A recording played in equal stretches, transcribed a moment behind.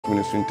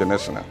Ministry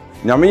International.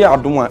 Nyame ya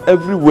adom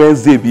every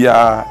Wednesday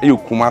bia e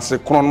Kumase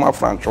Kronoma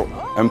Francho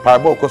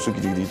empire koso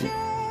gidi.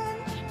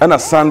 And a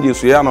Sunday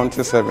so ya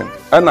 97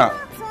 and a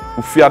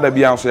ufiada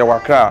bia so ya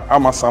waka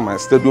amasama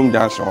stadium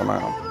junction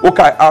na.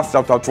 Okay, Acts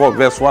chapter 12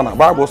 verse 1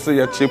 Bible say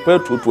ya chepe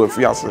to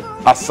afiase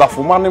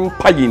asafomane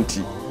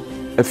mpayenti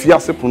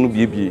afiase pono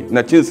biebie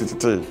na chesi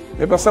tete.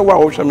 Me be say wa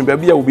wo hwe me ba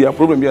bia obi a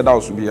problem bia da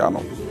so bia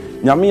no.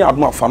 Nyame ya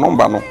adom fa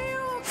number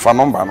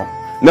no.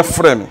 Na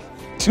frame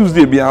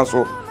Tuesday bia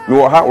so me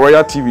wo ha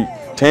Royal TV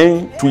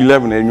 10 to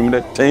 11 enyum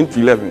 10 to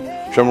 11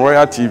 from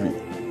Royal TV.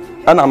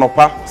 And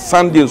anopa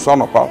Sunday so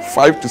anopa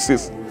 5 to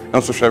 6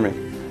 and so shame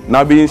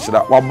na be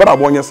nshira wa bra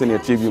bonye se na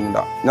TV mu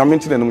da nyame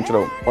nti na num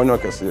kire onye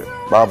okese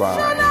bye bye.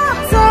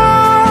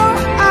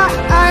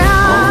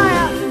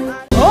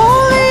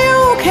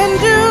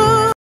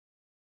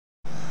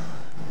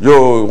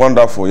 Yo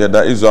wonderful yeah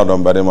that is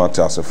Adam bade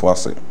mate asefo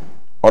ase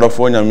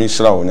odofo nyame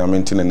nshira wo nyame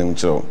nti na num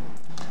kire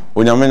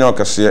onyame nya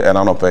okese e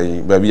na anopa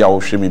yi ba bia wo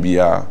hwe me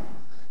bia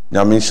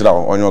nyame nshira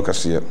wo onye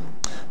okese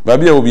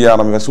baby obi ya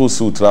na me so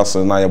sutras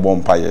na ye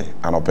bompaye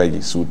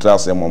anopegi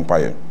sutras ye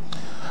bompaye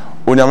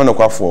onyame no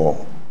kwafo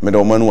me de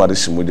omanu wade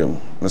simudem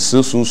na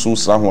se sunsun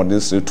sra hoden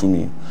se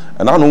tumi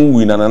na no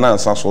wi na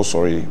nsa so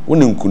sorry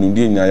woni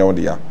nkunudi nya ye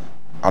ode ya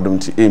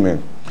adomti amen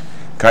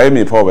kai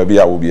me pa baby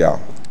ya obi ya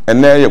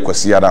enne ye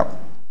kwasi ada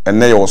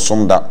enne ye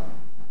osomda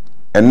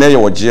enne ye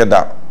oje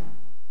da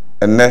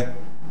enne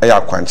ye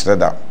akwankyere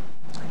da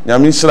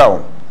nyame nshira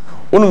wo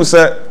onum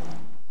se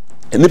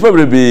nipa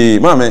brebe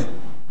mame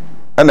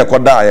ene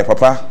koda ye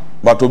papa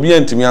but obi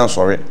antimi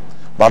ansore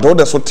but wo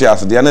de so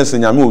tias de na se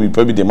nyame obi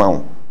pa bi de ma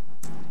wo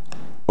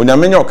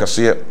onyame nya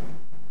okese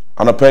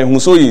anapa hu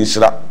so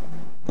yinshira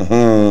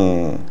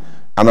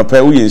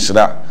anapa wo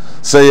yinshira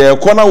se ye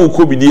kona wo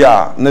ko bidi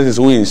a na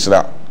se wo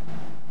yinshira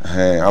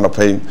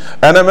anapa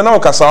ene me na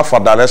okasa afa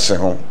dalese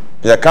ho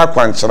ye ka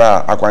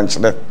kwankyere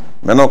akwankyere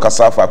me na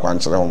okasa afa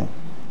akwankyere ho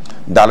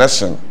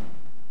dalese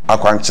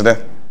akwankyere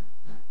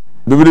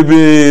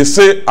bibiribi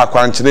se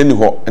akwankyere ni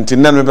ho enti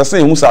nan me pese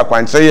hu se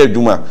akwankyere ye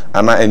adwuma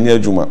ana enya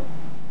adwuma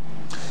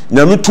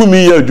nyame tumi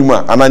ye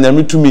adwuma ana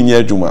nyame tumi nya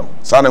adwuma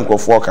sa na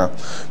nkofo ka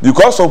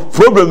because of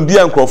problem bi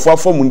nkofo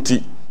afom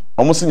nti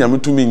omo se nyame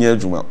tumi nya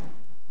adwuma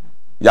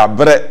ya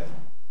bre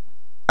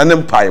ene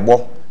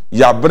mpaebo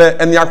ya bre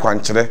ene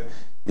akwankyere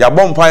ya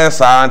bom mpae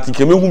sa nti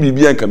keme hu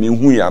bibia nka me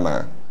hu ya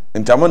na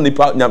enti ama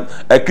nipa nyam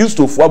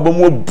kristofo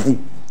abamu abu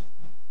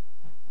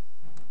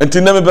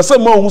enti na me bese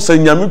ma hu se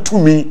nyame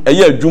tumi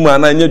eye adwuma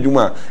na anya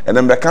adwuma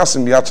ene me ka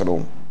asem bia kyerɛ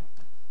wo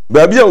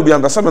baabi a obi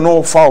ambese me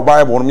no fa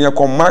Bible no me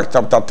come Mark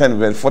chapter 10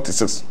 verse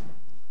 46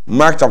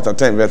 Mark chapter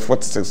 10 verse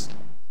 46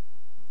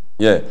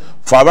 yeah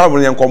for Bible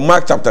no come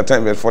Mark chapter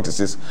 10 verse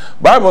 46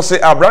 Bible say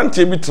Abraham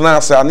bi tena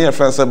ase ane e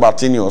friend say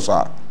Bartimaeus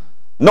a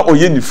na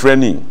oye ni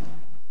frani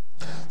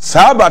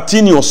sa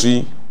Bartimaeus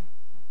yi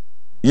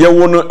ye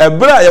wono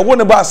ebra ye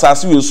woni ba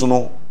asase we su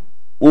no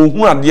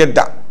ohun ade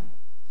da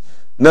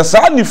na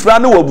sa ni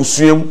frani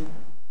wabusuam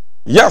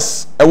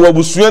yes e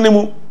wabusuani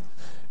mu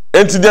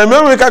enti de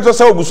America to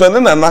say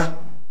wabusuani nana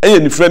eye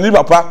ni frani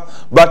papa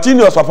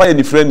Bartimaeus papa ye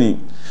ni frani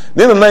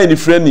ne nana ye ni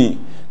frani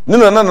ne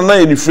nana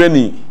ye ni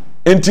frani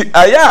enti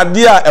aya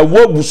ade a e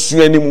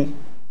wabusuani mu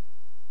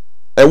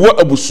e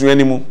wo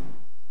abusuani mu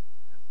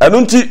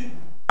enu nti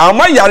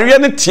ama yare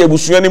ne tie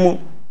abusuani mu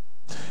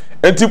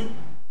enti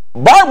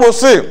Bible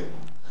say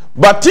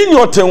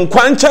Bartimaeus te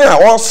nkwanchan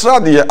a osra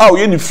de a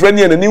oye ni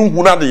frani na ni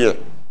nhuna de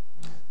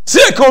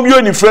se ka obi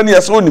oni frani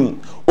ese onim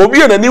obi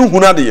na ni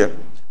nhuna de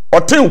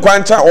ote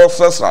nkwancha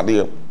osra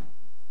de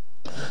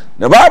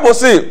the Bible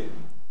say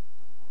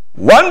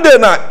one day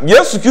na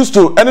Yesu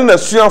Kristo ene na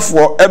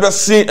suafo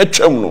ebesi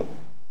atwam no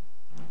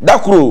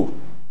dakro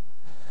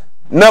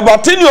na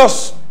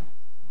Bartimaeus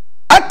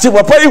ati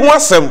papa yi ho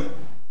asem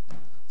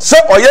se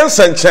oye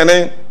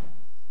nsenchene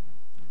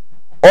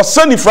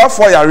osani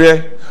frafo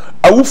yare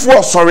awufu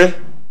osore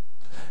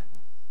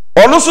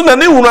ono so na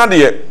ni nhuna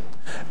de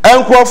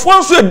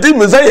enkrofo so edi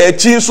mezaya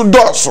echi so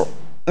doso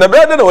na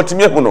be de na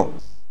watimi hu no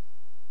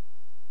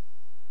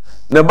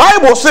the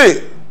Bible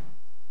say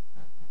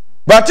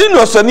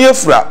Bartimaeus ani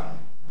afra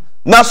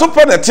na so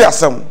pa na ti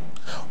asem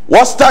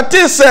was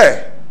started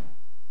say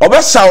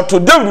obe shout to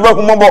David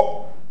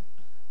bahumobo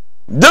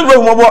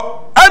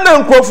ana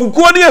enkrofo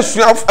ko ni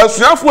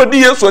asuafo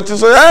di Yesu ati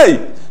so hey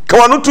ka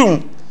wanu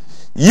tum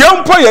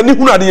yempo ya ni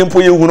hunu ade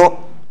yempo ye hu no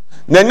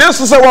na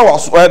nyesu se wa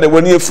waso de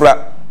wani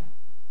afra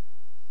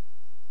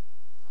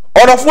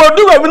orafo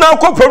du ba bi na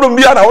ko problem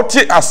bi ana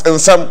wote as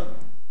ensam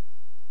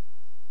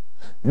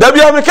da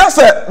bia me ka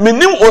se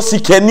menim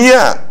osikani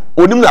a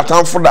onim na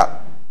tanfo da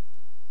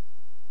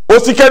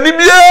osikani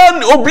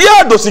bia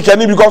obia do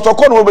sikani because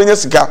okono obenya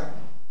sika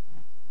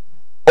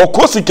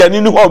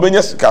okosikani ni ho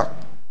obenya sika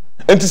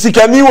enti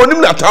sikani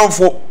onim na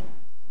tanfo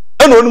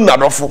ena onim na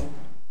dofo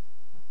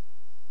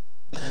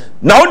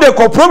na wo de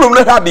ko problem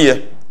na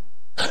hade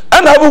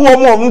ena bu ho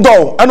mo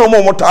ndo ena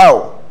mo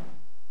tao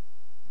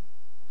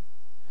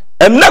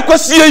ena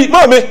kwasie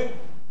mame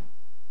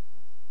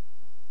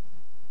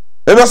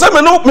ebe se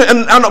me no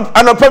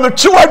anapa me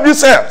chiwa bi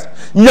se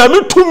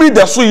nyame tumi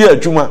da so ye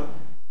adwuma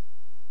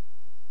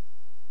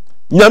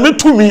nyame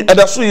tumi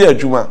da so ye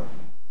adwuma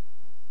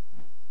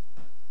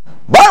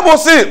Bible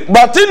say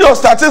Bartimaeus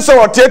started say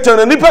what theater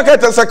na nipa ka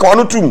tese ka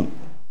ono tum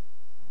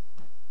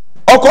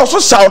okoso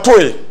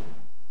shoutoe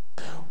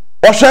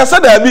o hwe se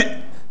da bi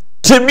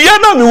tebia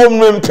na me wom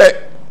no mpe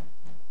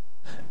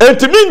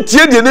entimi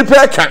ntie de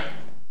nipa ka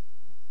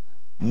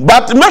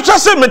but me hwe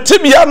se me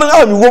tebia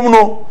na me wom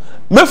no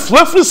me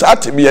flafri sa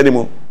tebia ni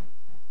mu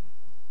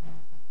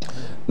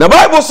na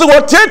Bible say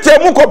what theater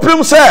mu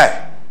kopim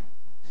say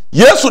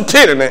Yesu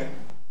tire ne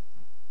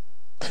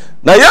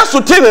na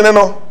Yesu tire ne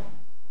no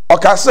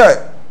oka say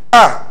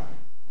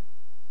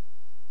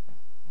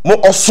mo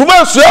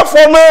osuma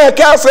suafo na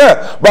ka say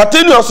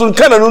Bartimaeus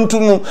nka na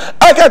ntum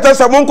aka ta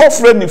say mo nko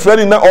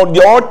freni na o de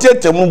o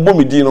tete mo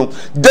bomidi no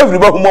David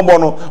ba humobo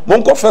no mo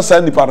nko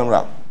fesa nipa no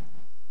ra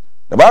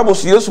the Bible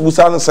say Yesu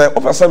busa no say o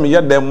fesa me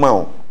ye dem ma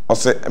o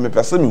say me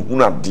pesa me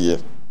hunu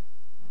ade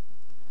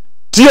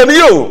tie ni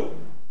yo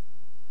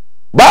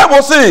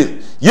Bible say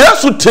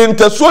Yesu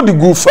tente so di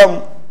gu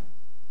fam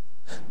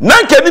na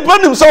ka nipa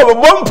nim say o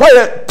bo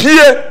mpa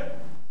pie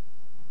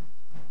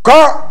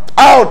Call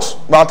out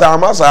but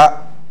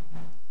amasa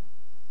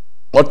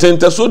o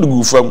tente so de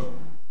gu fam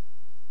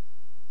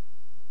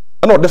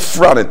ana o de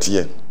frarete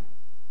ye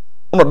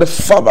ana o de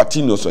fa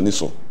Bartimaeus ani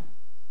so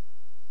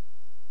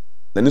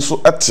nani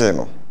so ate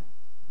no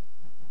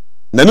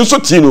nani so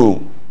ti no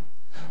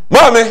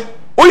maame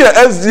o ye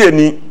SDA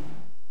ni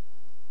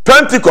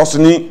Pentecost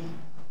ni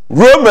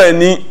Roman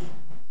ni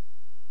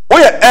o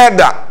ye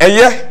elder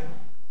eye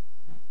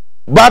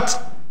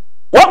but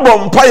what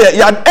bompaye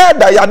ya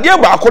elder ya de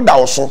ba ko da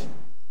wo so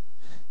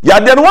ya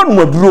de no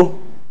wanu aduro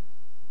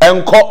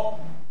enko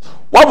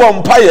what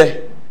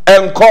bompaye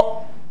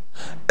enko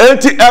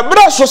enti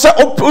ebra so se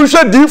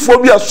ohwe difo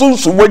bi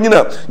asunsu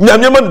wanyina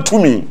nyamema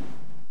ntumi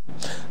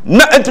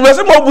na enti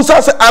wese mo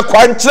busa se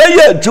akwankyere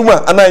ye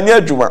adwuma ana anya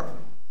adwuma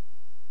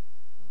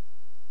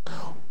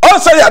o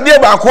se ya de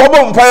ba ko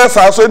bompaye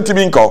sa so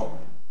ntimi nko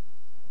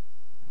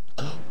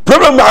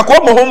problem ba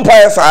ko mo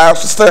bompaye sa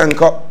so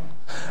enko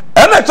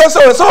ena chose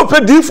we so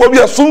pe difo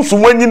bi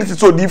asunsu wanyini ti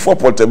so difo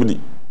portable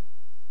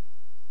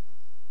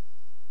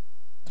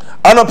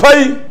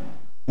anapai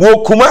wo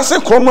kumase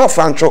kroma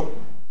francho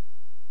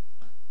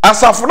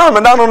asafuna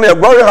medano na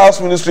Glory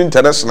House Ministry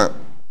International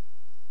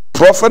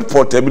Prophet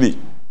portable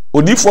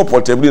odifo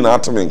portable na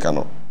atmenka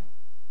no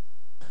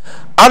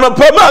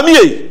anapai ma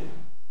mi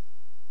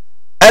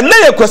enne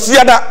ye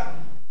kwasiada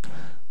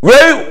we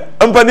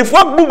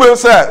ampanifo bube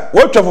say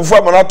wo twafofo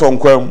amanato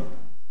nkwam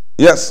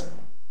yes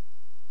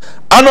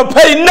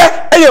anopai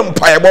ne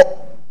mpaebo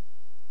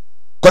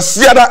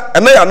kwasiada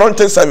ene ya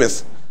anointing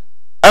service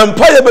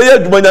empaye be ye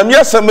adwuma nyame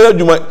asem ye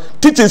adwuma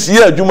teachings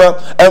ye adwuma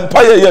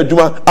empaye ye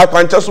adwuma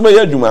akwancha so be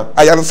ye adwuma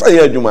ayansa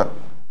ye adwuma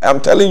I am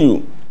telling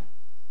you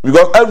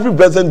because every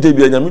present day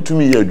be nyame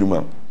tumi ye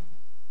adwuma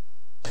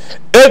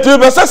etu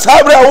be se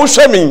sabre a wo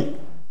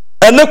hwemi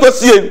ene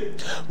kwasie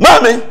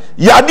mame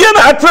yade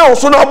na atre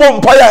so na bo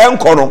mpaye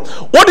enko no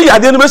wo de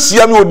yade no be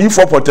sia me odi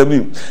for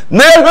portable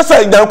na ye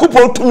hwesa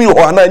nyankopon tumi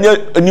ho ana anya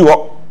ani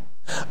ho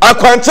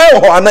akwanche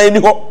ho ana ani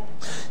ho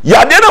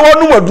yade na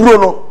wonu maduro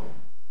no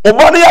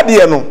obo ne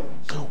yade no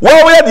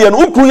wo yade no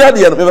ukru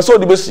yade no be so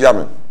de be sia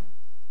me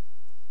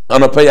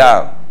anopa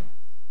ya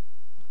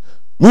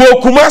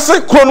wo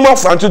kumase kronum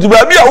afranto di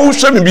ba bia wo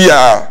hwe me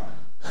bia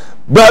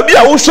ba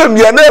bia wo hwe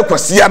me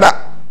na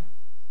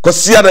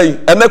kwasiada yi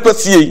ene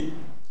kwasie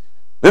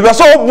be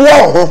so obo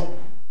ho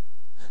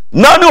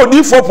na ne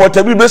odi for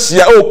portable be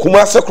sia o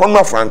kumase kronum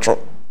afranto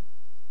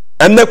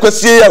ene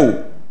kwasie ya wo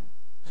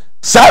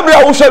sabia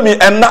wo hwe me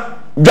enna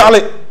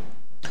dwale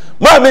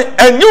mame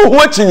enyu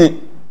ho achinyi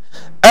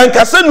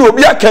enkase ne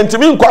obi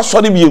akantimi nkwa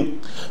sori biem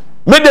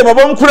me de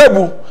babam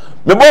kurabu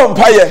me bo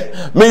mpaye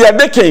me ye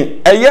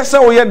deken eyese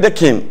wo ye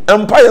deken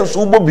mpaye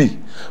so bobi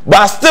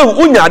but still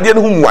unya ade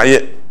ne hu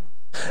muaye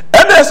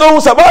ene so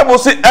hu Bible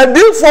say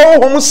adifo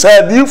hom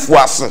sadifo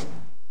ase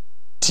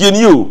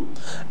tieni o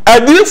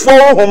adifo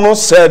hom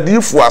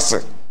sadifo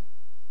ase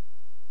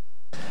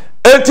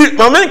enti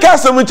mame ka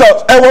asem cha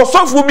e wo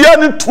sofo bia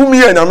ne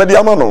tumi anyame de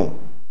ama no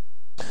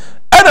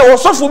ene wo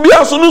sofo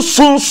bia so no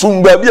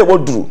sunsun ba bia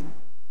woduru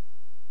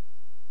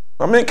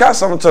mame ka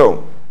asem cha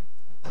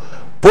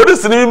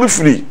police ni bi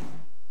free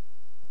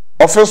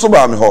office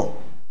ba me ho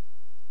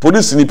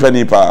police ni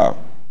pani pa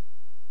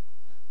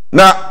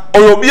na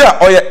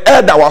oyobia oye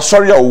elder wa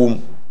sori awum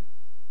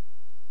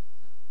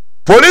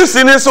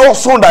police ni so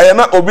sonda ye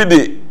na obi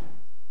de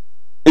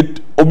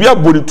obi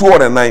abodi tu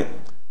ore nan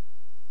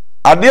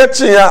ade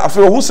eche ya afi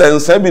ohu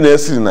sensa bi na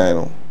esiri nan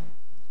no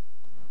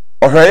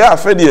ohwe ya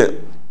afi de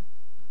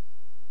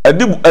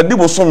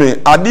adibo some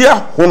ade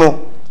ahono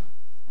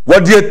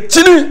wode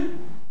etini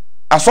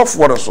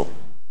asofo re so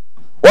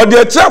wode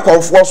eche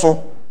akonfo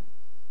so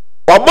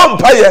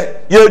wabompaye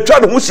ye twa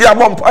no husi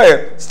abompaye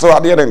still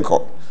ade re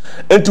nko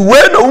enti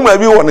we na wuma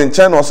bi won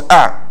nchen no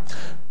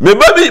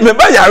me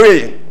ba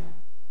yare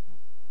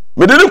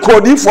me de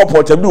kodi for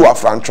portable wa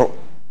francho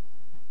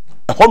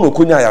ho no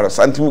kunya yare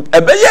santim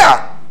ebe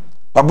ya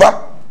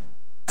baba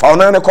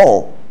fauna ne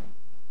ko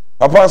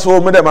papa so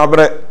me dem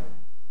abre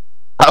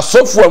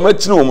asofu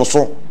amachini wo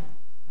so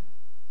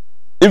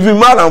even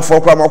man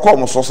for kwa makọ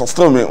mo so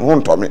still me ho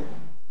nto me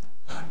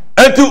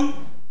enti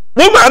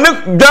woman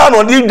ne down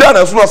on the down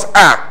as was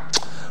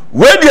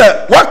where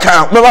dia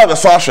waka me ba be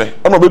so ahwe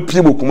ona be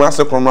pie bokum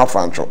ase kron ma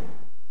francho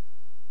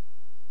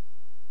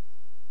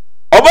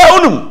oba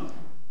unum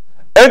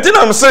enti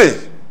na me say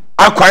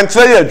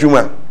akwantre ya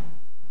adwuma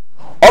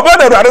oba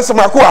da rade se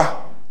makoa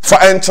fa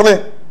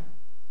entene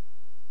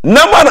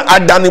na man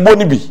adanebo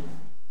ni bi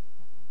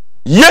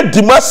ye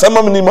dima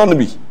samam ni man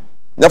bi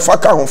na fa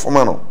ka ho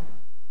foma no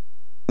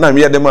na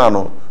me yede ma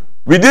no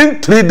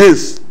within 3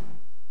 days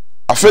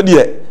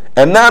afedie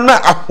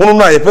enana ahono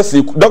no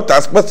ayepese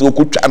doctors pese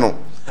okutwa no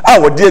a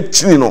wode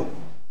akini no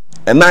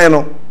enan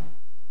no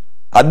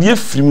ade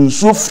firim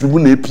nso firimu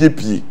na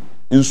epiepie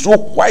nso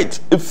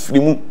white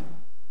efirimu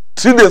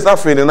 3 days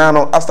after the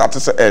nano I started to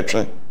say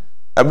etwe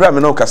abra me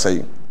no kasa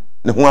yi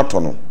ne ho ato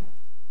no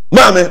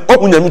maame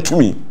ohunyam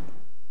tumi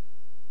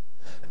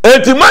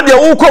enti made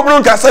wo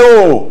kobro kasa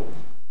o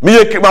me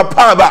ye kima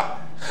pa ba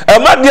e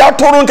made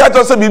atoro nka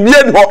to say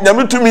bibie ni ho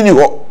nyam tumi ni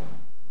ho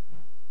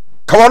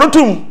kawano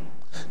tum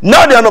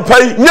na de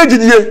anopai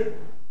nyagidie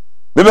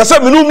me be say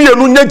me no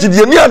mienu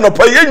nyagidie ni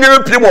anopai enyere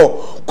pimo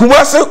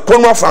kumase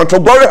konwa franto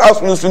Glory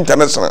House Ministry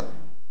International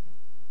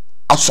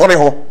asore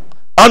ho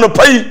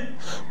anopai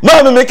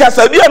maame me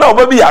kasa bia na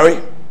oba bi yare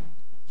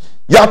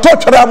ya to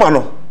twere ama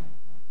no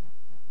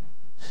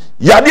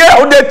ya de a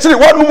wo de tiri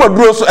wonu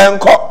maduro so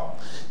enko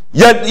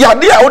ya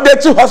de a wo de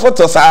tiri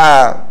hospital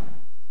saa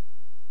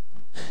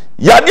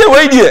ya de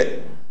we die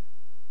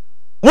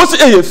musi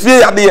eye fie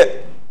ya de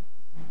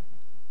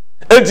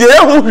enti e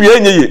hu hwie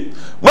nyeye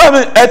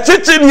maame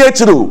echichi ni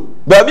echiro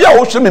ba bia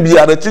wo hwe me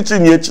bia da chichi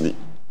ni echiri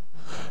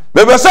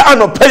bebe se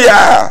anopai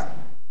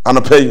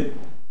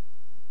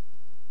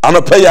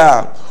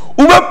ya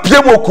uba pie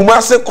mo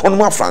kumase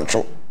konoma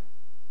francho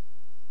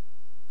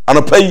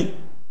anopai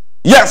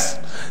yes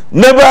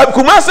never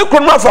kumase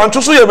konoma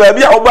francho so ye ba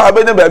bia oba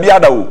be ne ba bia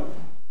da wo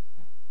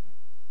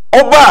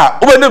oba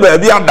ne ba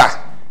bia da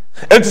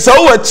enti sa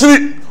wo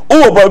achiri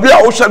wo ba bia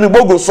wo hwa me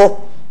bogo so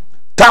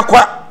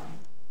takwa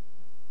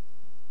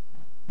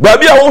ba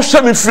bia wo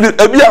hwa me firi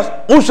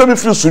abia wo hwa me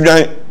firi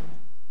sunwan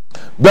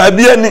ba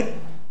bia ni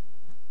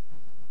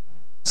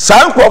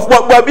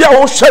sankrofo ba bia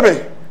wo hwa me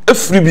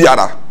efiri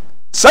biara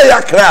say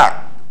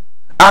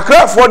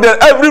Accra for the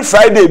every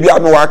Friday be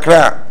no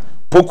Accra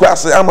poku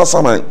ase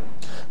amasaman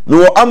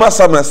no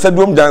amasaman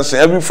stadium dance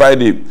every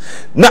Friday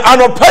na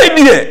anopai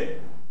die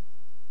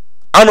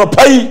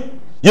anopai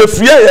ye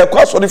fria ye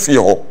kwaso de fie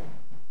ho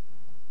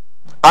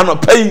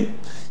anopai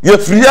ye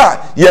fria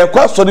ye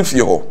kwaso de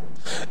fie ho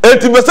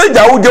enti message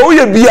a wo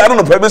ye bia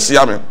no pa be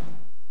sia me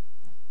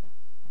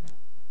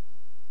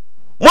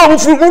mo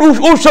fu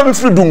o hwa me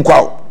firi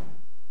dunkwa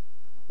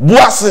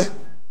buase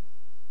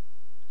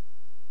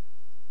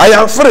I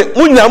am free.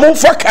 Munyam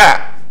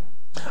faka.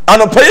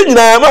 Anopaye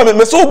nyina ma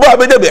me so bo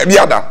abede be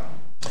bia da.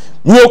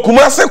 Wo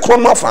kumase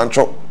kronma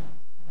fancho.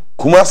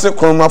 Kumase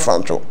kronma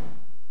fancho.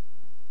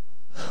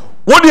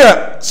 Wo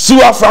dia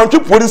siwa fancho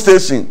police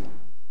station.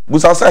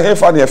 Busa sa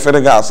hefa na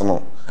efere gas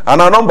no.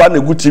 Ana number na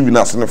gu TV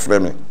na se ne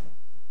frɛ me.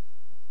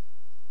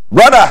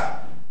 Brother,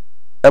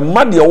 e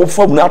ma de wo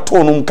fam na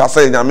to no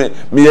nkasa nyame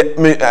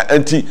me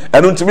anti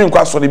eno ntimi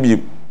nkwa so ne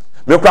biem.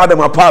 Me kwa de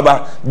ma pa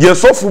ba, de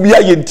sofu bia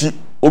ye nti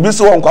obi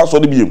se won kwa so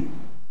de biem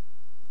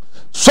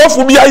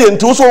sofu bia ye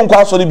nti so won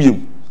kwa so de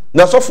biem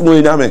na sofu no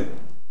yenyame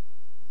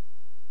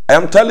I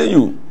am telling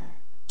you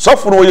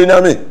sofu no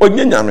yenyame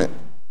onye nyame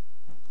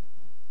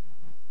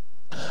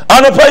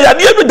anopa ya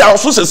de bi da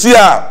so sesi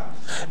a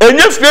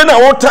enye fie na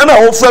wo tan na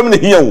wo fam ne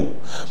hia wo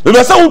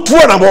be se wo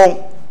tuo na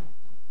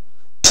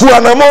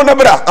mo na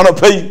bra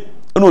anopa yi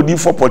na odi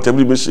for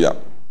portable be hia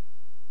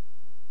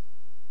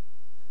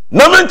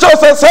na men cho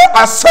se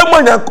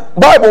asemanya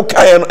Bible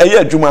kan eye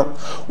adwuma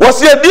wo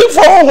se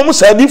adifo honhom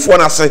se adifo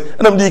na se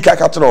na mdi ka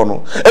katro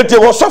no enti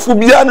wo sofo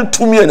bia ne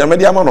tumi anyame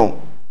de ama no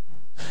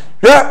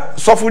ya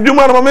sofo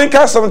dwuma na men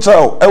ka sem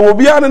chao e wo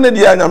bia ne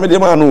de anyame de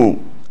ma no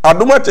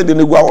adoma te de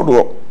ne gua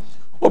hodo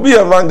obi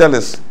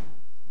evangelist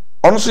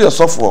ono so ye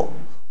sofo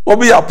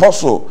obi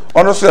apostle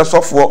ono so ye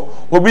sofo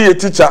obi ye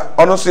teacher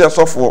ono so ye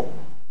sofo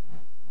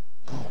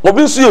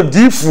obi so ye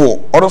difo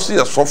ono so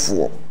ye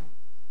sofo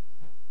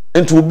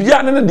enti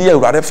obia ne de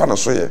awurade fa na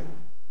so ye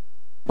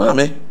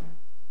maame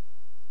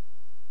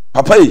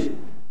papa yi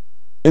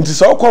enti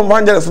so ko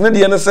evangelist ne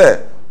de ne se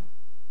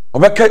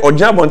obeka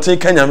ogya bonte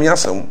kanyame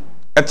asem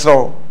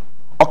etro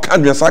oka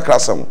dwe sakra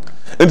asem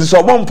enti so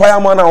obon pa ya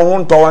ma na ho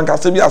nto wan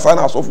kase bi asa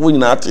na asofo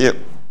nyina ate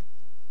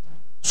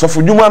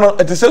sofo dwuma no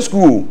eti se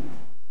school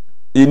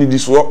yeni di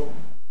so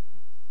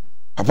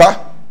papa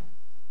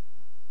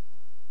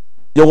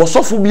ye wo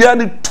sofo bia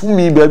ne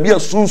tumi ba bia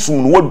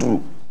sunsum no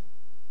waduru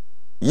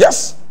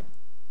yes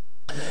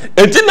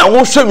enti na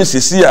wo hwe me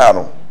sesi ya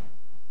no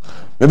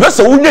me be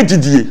se wonya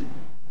gidie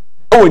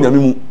e wonyame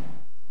mu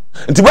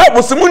enti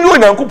Bible se munyo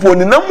Onyankopon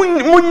ni na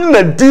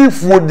munna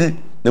difuo di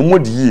na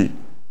modi yi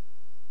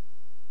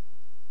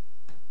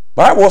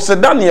Bible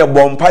said Daniel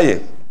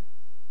bompaye.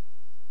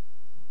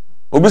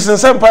 Obi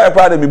sense mpaye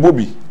kwa de mi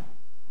bobi.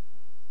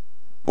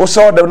 Wo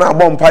saw dem na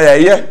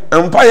bompaye ye,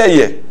 mpaye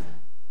ye.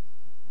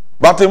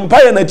 But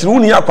mpaye na tiri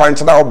wuni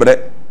akwankyera obre.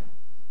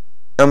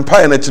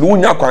 Mpaye na tiri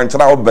wuni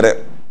akwankyera obre.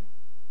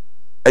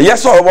 Eye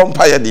so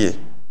bompaye de.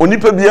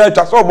 Onipa bia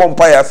atwa so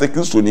bompaye ase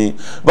Kristoni,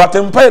 but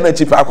mpaye na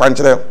tiri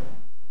akwankyera.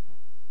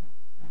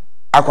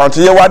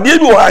 Akwankyera ye wade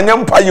bi wo anya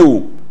mpaye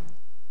o.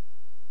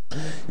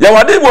 Ya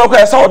wade bi wo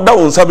kwa esa oda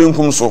wo nsa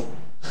benkum so.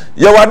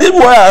 Ya wade bi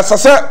wo esa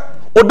se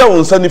oda wo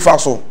nsa nifa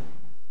so.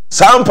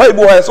 Sa mpaye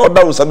bi wo esa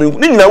oda wo nsa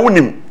benkum. Ni nyina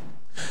wonim.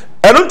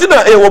 Eno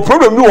ntina wo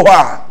problem bi wo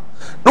ha.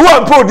 No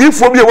one pro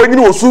difo bi e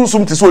wanyini wo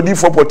sunsum ti so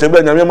difo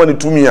potebe nyame ma ne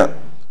tumi a.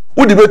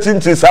 Wo di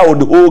betinti sa wo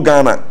the whole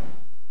Ghana.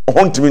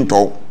 Ho ntimi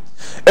nto.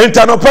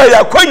 Entanopa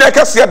ya kwanya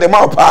kase de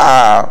ma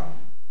pa.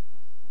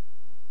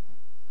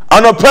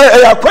 Anopa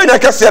ya kwanya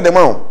kase de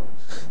ma.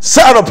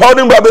 Sa anopa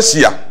odin ba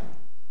besia.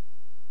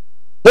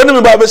 Oni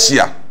mi ba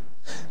besia.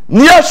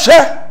 Ni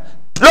ahwe.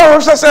 No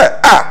se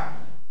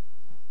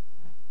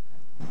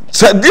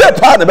se die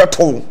pa ne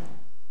beto.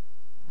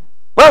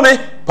 Mami,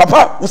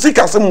 papa,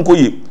 usika se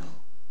munkoye.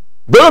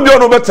 Bebe bi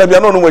ono betabia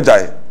no no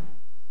wajae.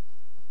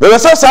 Bebe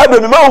sa be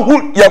mi ma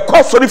hu ye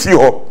kwasori fi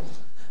ho.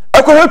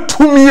 Ekwo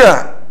tumi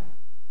a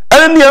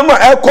ene ne ma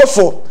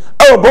ekoso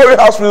e Boy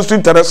House Ministry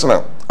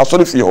International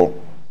asori fi ho.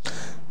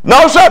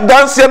 Na so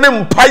dance ne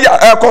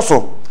mpaya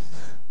ekoso.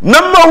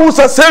 Na ma hu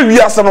sa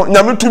wiase no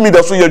nyame tumi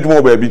da so ye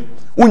adwuma ba bi.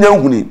 Unya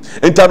nhuni.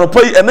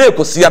 Entanopai ene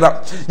ekosia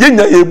da. Ye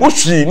nya e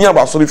bohwi ni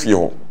abasori fi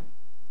ho.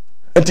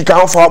 Enti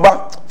kan fa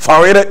ba fa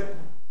were.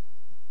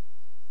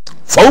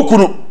 Fa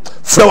ukunu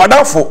fra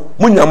wadafo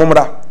munya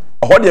momra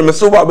ho de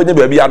meso ba benya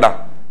ba bi ada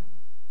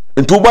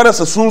nti uba na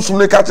sunsun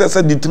ne ka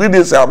say the 3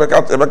 days e be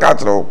ka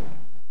tro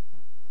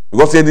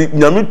because the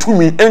nyame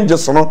tumi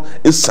angels no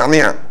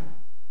esane a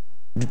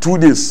the 2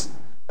 days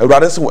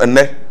ewrade se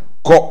enne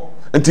ko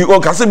nti o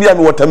ka se bia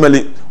me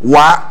watermelon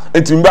wa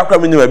nti mba kwa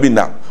menya ba bi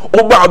na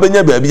uba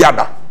benya ba bi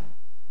ada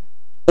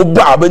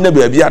uba benya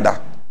ba bi ada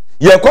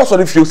ye kwa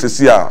so fio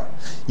sesi a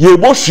ye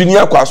bo hwini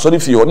akwa so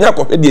fio ne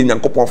akwa hwede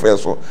nyankopon fa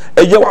so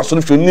eye wa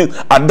so fio ni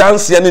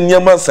adanse ne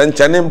niam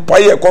sanche ne mpa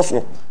ye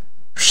koso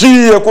hwi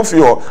ye ko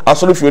fio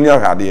aso fio ni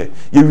ahade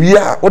ye wi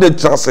a wo de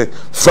trase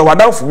fra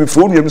wadanfo bi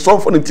fo nuam so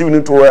for the TV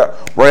ni to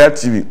Royal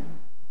TV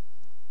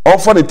on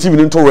for the TV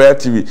ni to Royal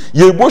TV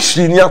ye bo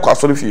hwini akwa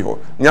so fio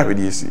ni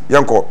ahwede esi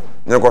yanko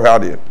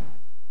hwade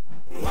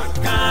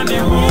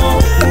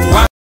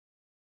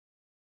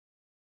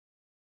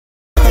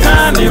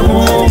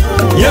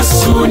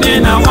Yesu ni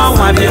na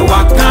wawade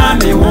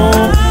wakane ho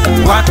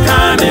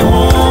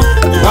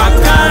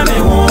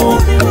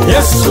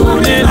Yesu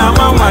ni na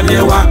wawade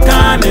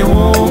wakane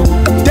ho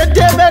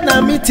Tete be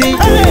na miti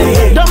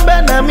don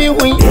be na mi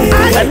hui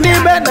ani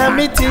be na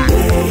miti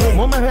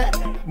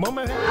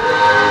mama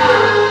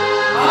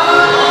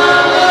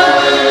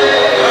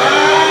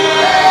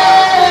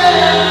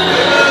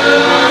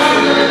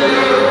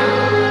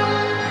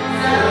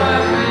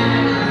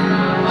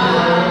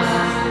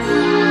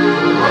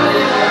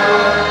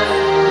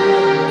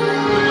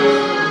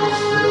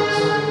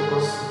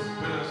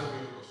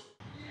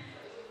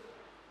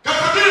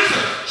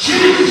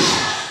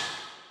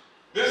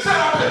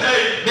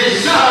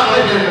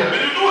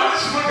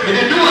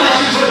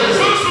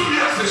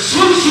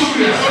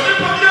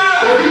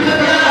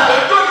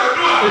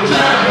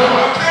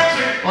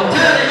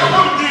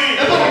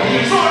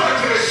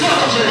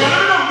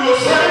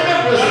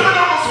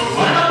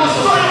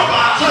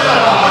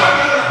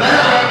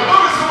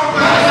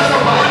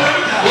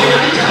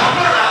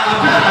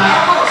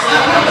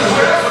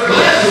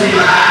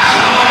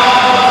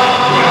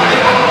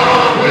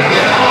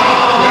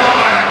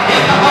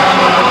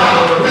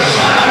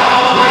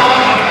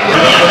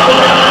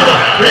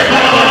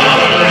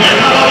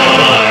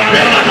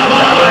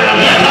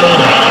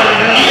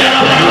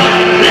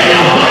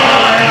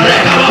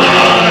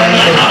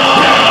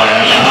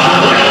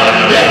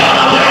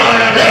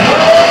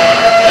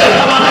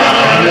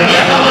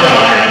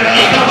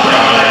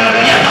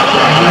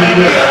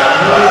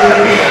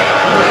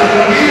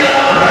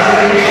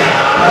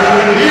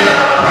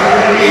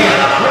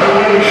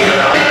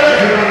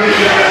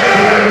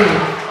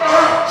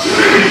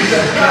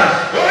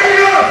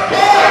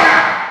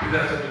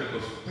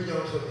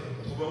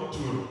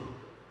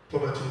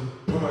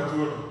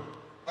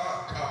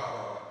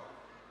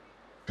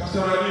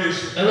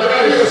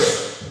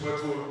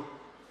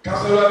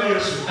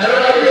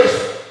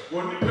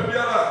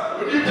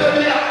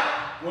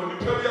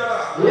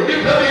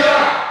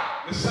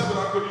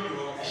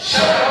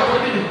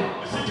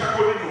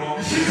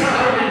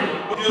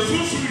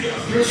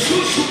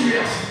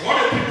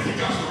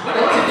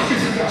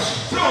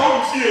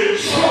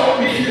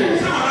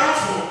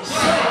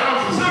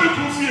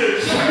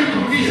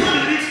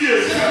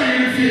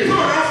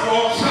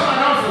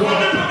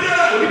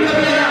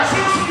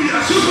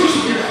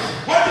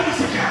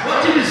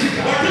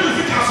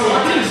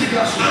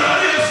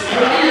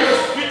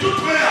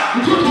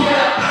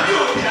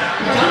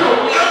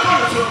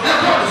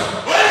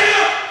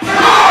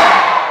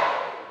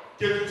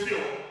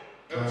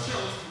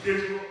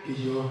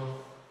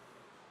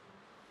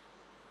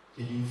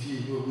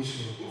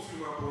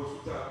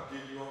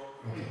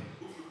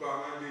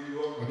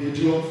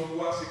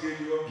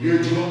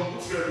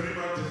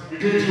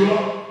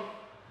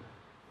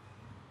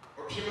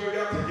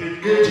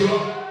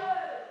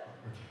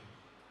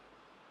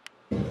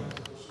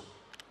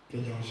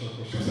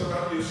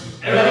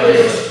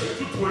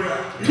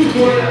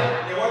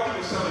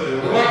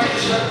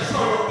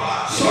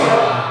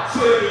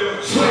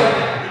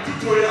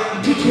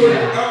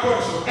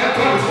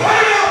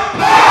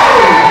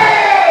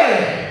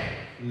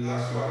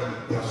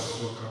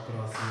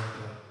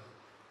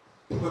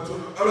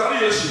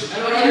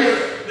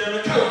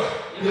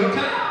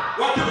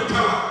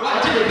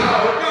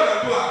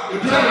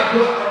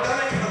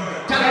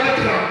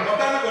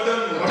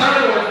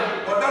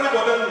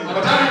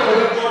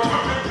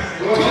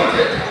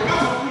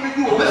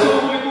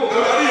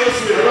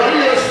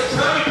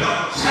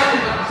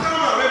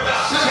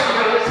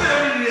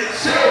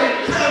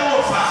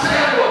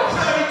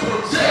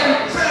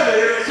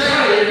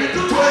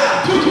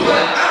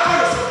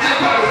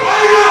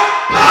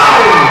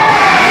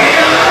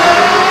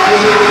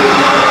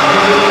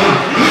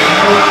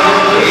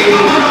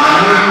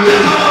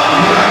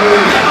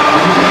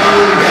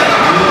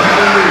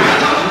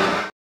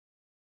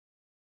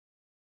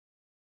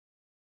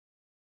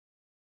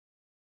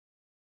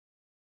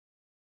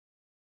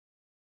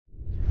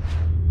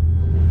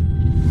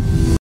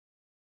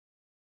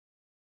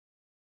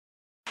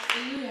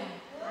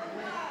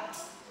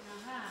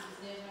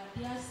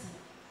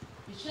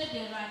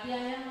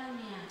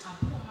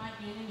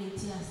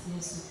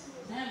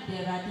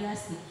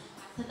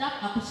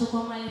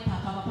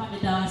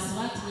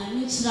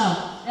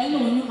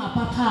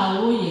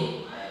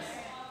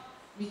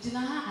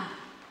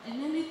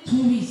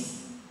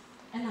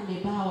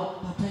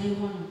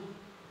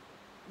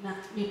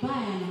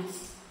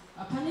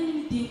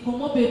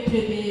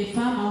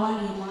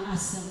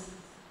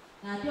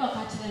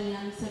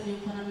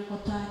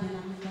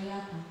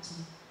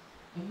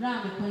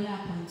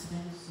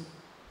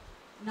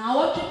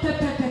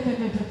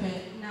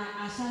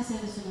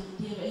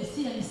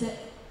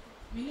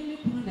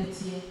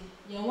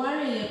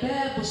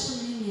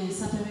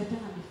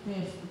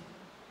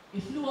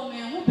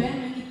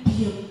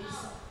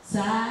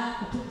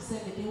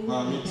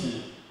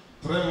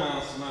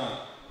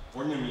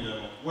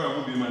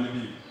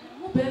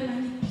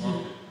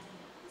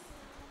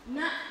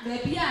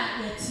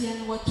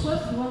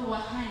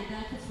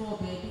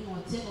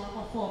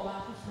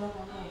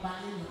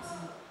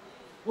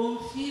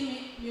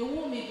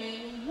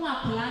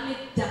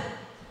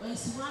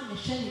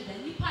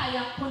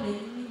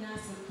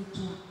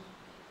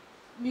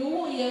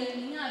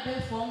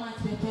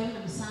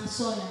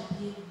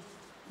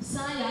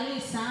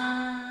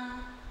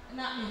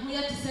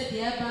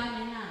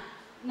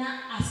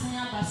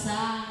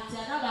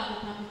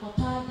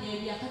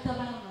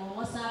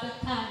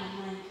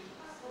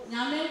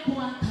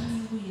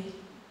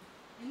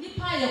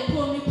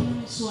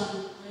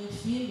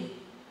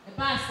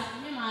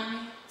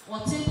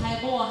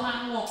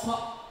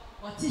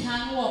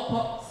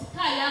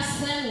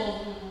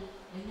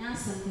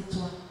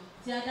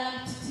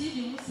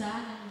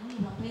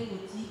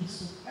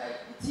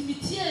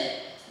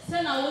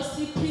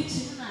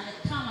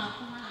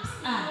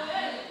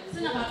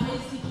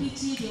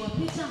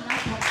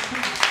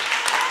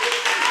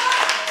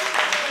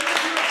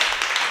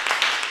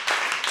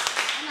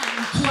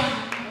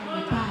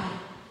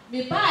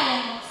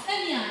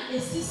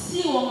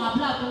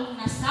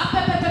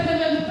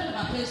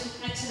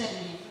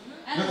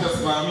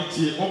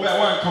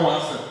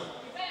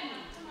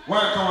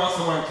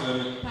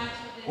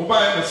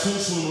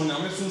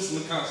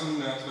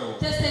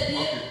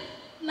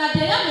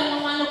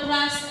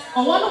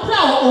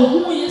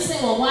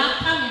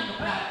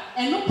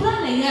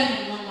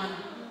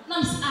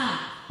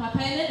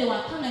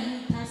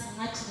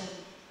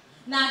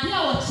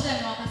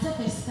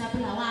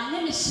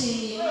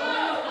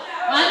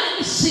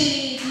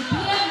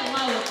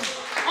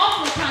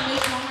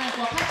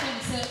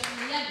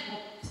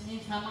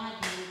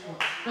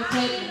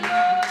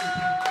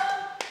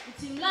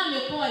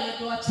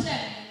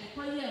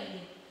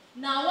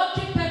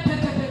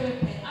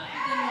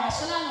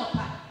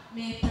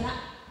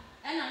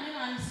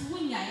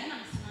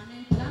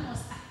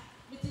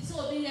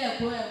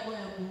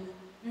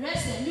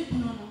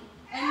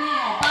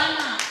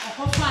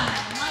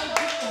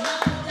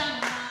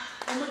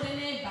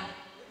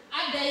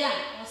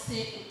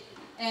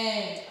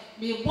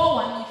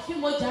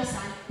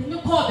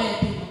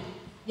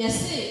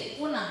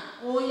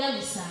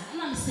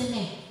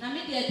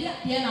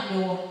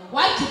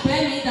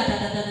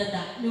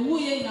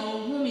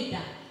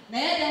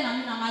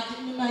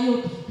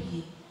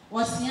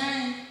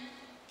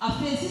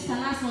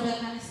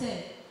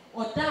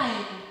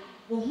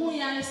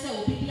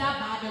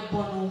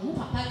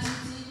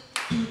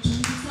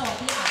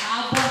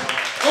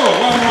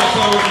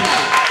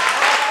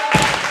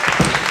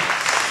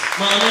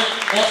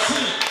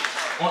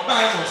Or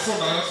die or so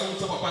that I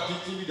saw papa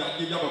TV that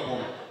gave you a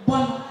bomb.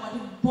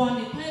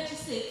 Born, quite to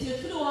say,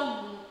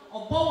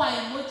 boy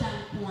moja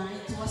nkoa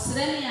it was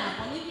remi a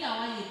boni bi a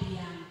waye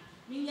bia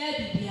me nya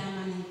bibia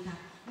maninka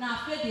na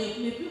afa de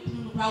me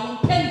pipunu kwa won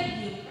pen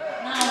bi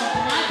na wo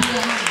ma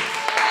bia ma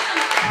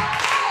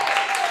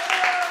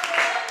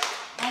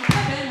on pa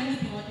be no ni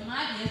bi wo ma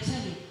bia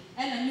chele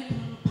e na mi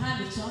punu pa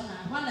be cho na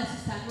wala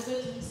sister go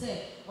betum say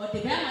o de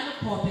be ma no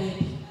ko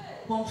baby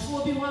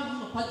konfo bi wa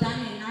no ko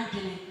dane na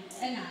adwene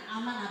e na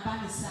ama na ba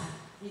ni sa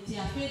eti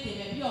afa de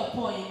be bi o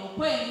ko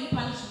ye ni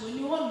pa no so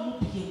ni wo mu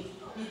bia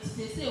eti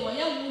say wo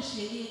ya mu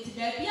hye ni eti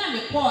be bia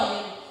me ko ye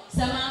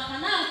sama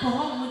kana ko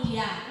ho mu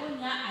dia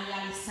onya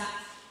ayarisa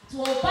to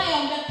oba yo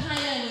be kan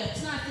ye we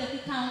tena te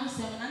kika ho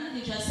sem na ne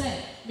de twa say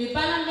me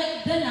ba na me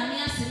de na me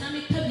ase na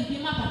me ka bibi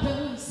ma papa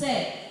hu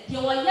say de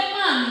wo ye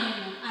ma me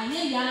no aye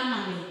ya ma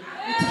me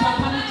eti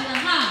papa me tena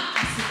ha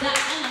asida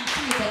ana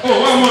mfi be oh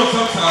one more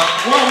somsa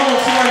one more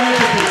so one more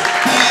people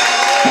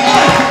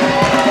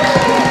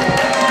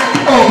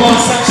oh bon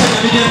section na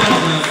me de na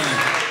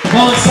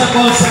bon sa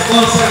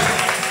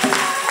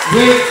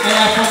we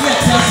forget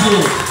test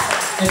you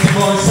it's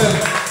bon sa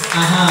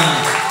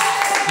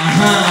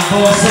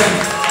bon sa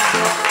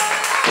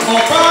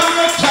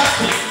Obama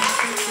Chapter.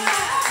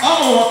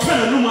 I'm a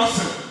kind of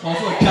numasen.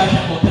 Of a cash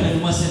or pen and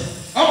numasen.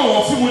 I'm a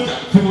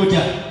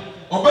Fimoja.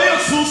 Obey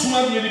so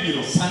smart near the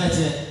below.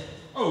 Sanity.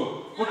 Oh,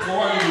 what for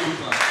one you do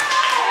that?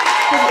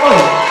 Oh,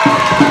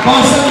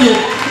 Bonsavier.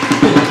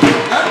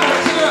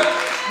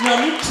 Now,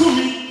 you to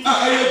me, I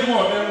had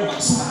more than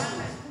once.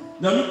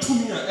 Now, you to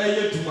me, I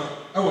had to my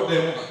our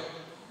demo.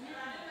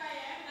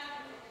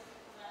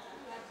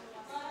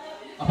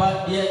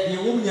 About the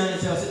woman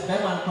is a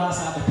Beman class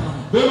at the time.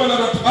 Beman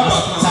about us,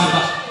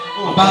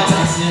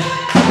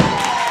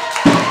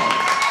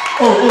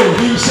 oh,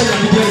 he said, I'm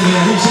beginning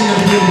here. He said, I'm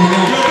beginning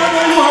here.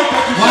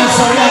 One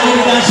sorry, I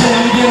didn't dash and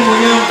I'm beginning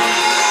here.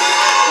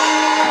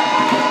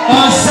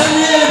 Oh,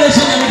 Sunday, I'm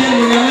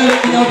beginning here.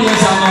 In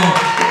audience,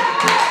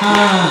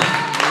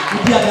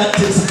 if you have that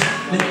taste.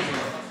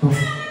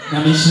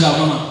 Namishla,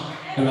 Mama.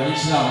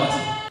 Namishla, what?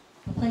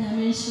 Papa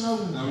Namishla.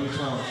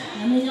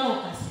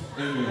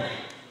 Amen.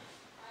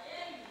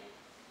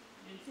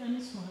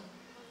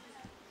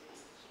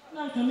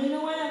 Come in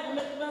away, I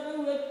let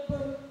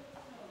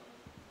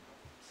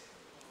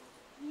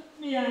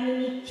me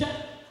and chat.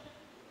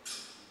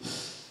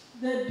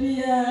 The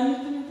beer,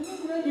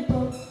 ready,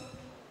 Prof.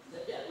 The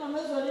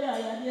Mamma's already, I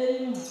dare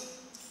you.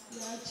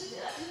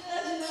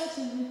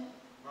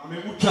 I'm a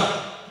good chap.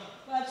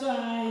 That's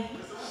why.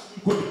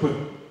 Good.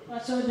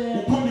 That's all there.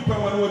 Who come to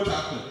one more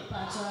chapter?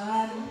 That's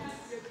why.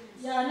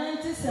 Yeah,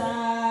 90s.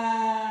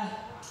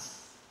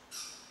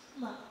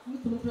 You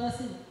can cross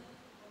it.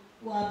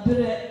 What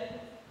bread?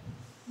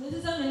 This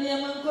is a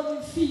man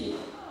coming feel.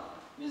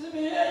 This is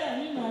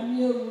me, my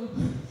meal.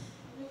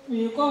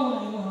 We come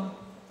on.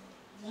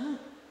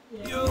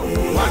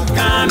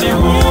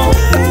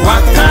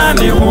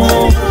 Wakane ho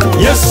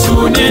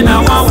Yesu ni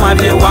na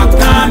wawade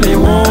wakane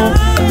ho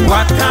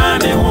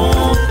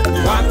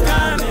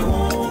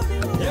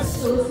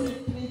Yesu si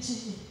preach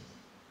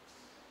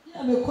ya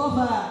me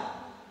cover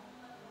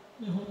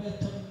me ho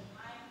beto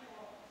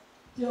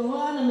ti o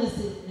wa na me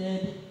se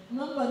debi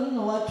number ni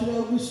na wa twere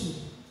agusu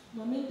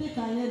ma me de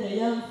kan ye de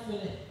yam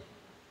fere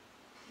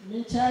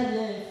me charge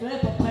ye fere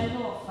papa no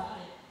ofa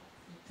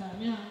ka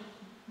me ha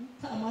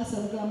ka ma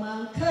sam ga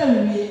ma ka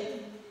wie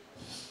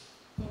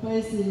papa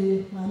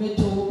ise ma me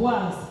to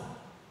once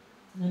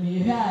na me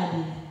hwe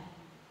ade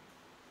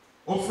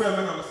O friend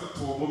me na me se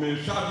to mo me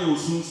hwe ade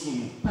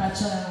osunsun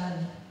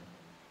pachani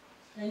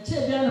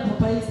enche bia na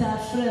papa ise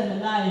afre me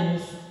line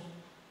so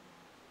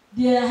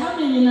de ha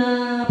me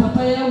nyina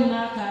papa ya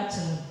wuna ka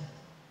akyere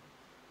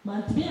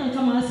mantbi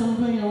anka ma asam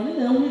ko nyina woni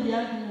na hu de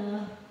aduna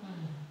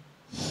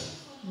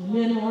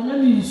me no wona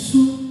me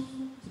isu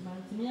ti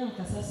mantbi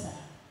anka sasa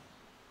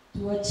to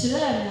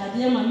wakyere me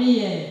ade ma me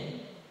ye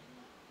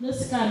no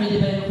sika me de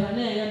ba yo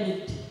na ya me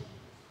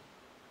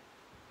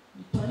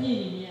toni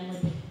ni ya ma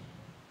bi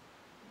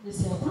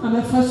dese akwa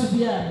me fa so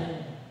bia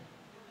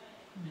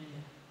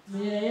me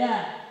ya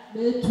be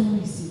 2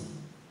 weeks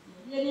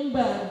ye ni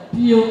ba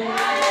bio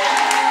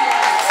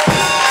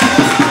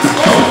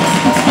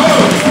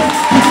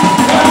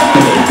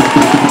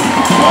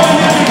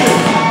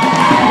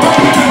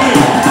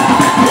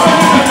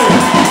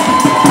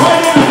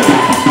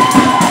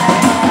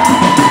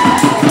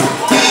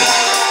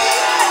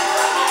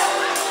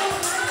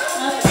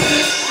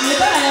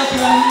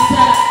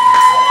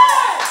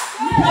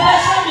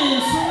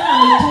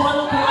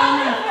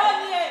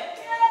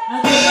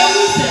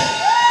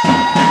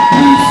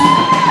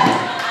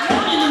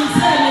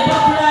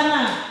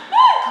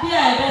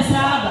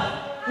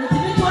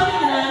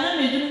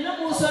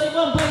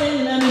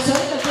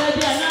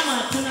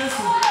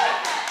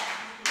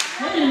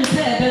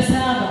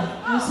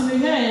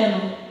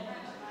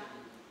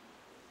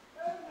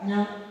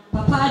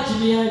Papa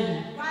Jimmy,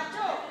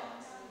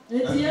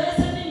 it's yes,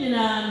 and in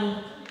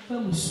an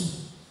famous.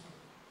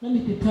 Let me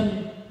be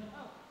coming.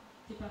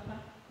 Papa,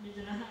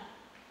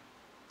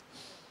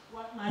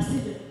 what my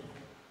sister?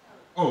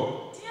 Oh,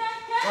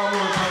 one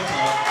more time.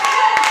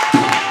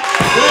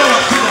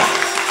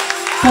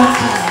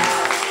 Papa.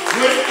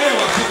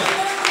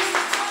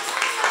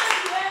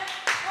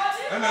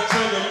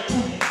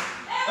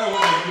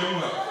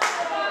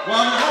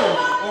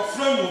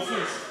 wo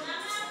face.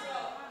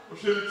 O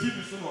hwe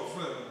TV so no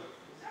friend.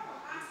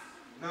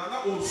 Na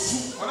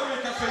osu, ona me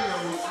ka say na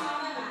osu.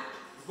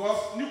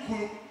 Because ni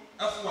kunu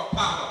afu wa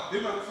pa, be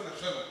ma so na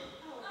hwe no.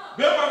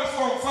 Be ma so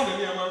on fa na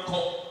ni ama nko.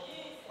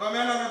 Ma me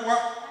na me boa.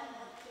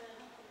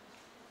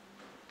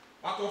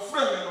 Ato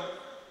friend no.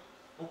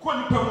 O ko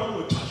ni pa mo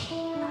no touch.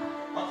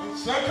 Afi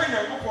sia ka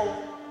nya kokon.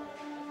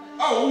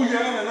 Ah, who you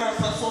are na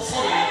so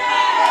sorry.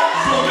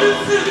 So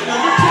this is na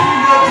me tumi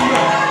na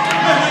tuma.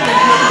 Na na na.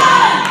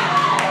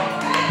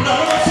 Bra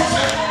na so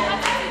se.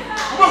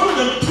 Wo hu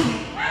na tumi.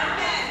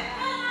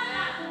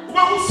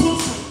 Wo hu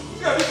susu.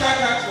 Ya bi ka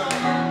ka tira.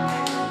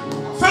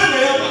 Fa na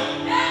ya ba.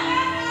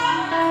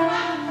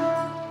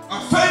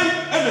 Afai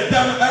e na da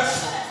na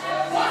action.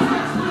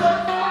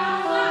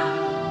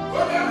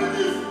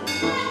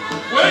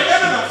 Where you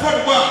na for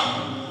the bar.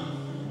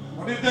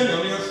 What did they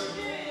know yes?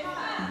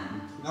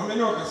 Now me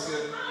know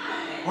say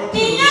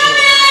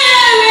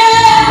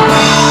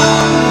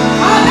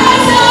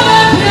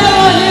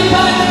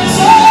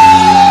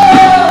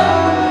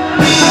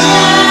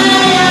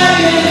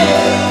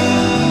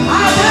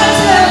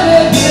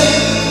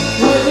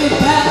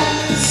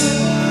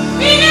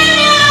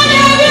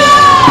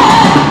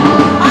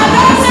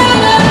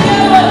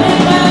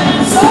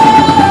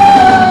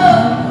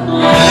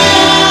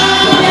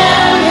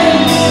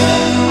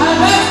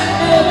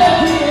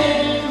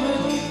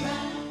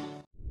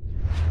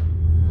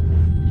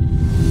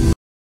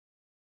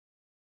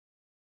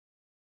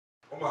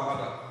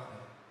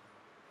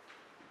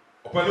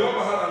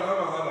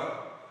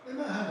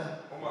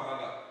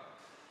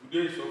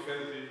today is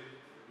offensive.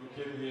 You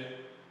came here.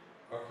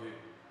 Okay.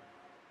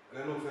 And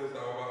then offense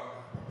that over.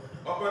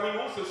 Open the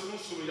most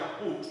solution ya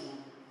put to.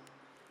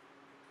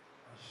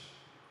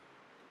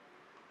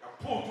 Ya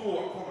put to a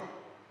comma.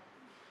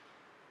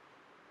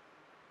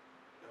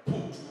 Ya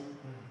put to.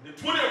 The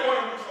 20 boy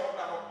was all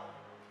that.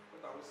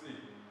 What I was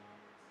saying.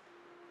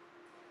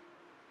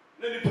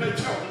 Then the play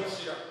child was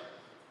here.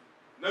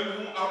 Then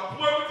you are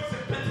born to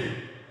say petty.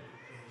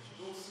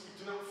 Those who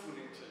do not fool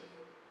in check.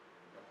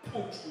 Ya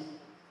put to.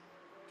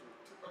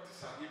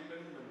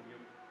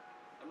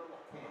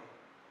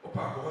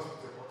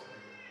 Hospital.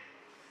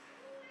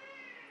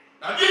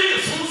 Now, give you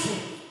soon.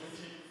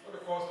 What the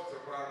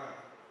hospital plan?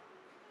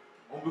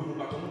 On be who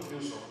but don't feel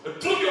so. The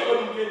truth you want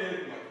to get in.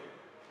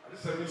 I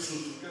just said, soon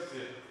to get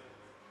here.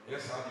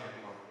 Yes, I did.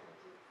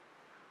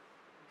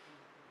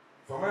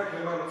 For my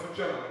man of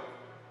future.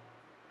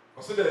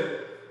 What's the day?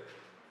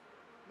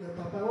 Your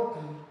papa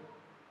walking.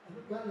 I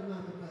look at the man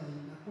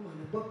and come on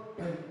the book,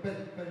 pen.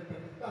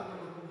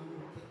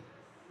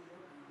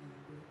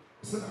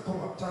 So,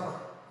 come up, Tara.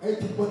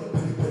 80 money,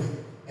 penny.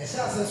 And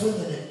Shas so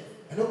many.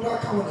 And no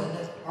black come on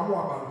it. I'm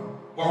about to.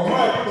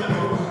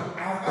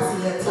 I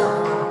see it.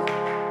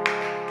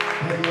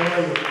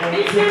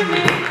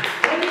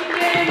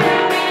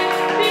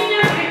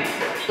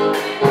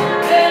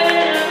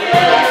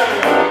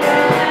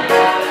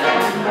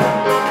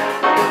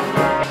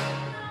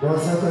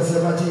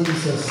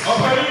 Jesus.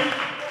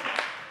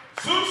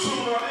 Soon,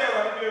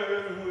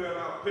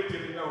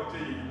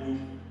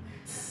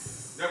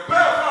 the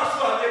prayer fast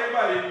for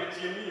everybody with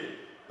you.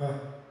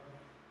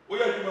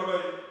 Where are you, my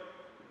baby?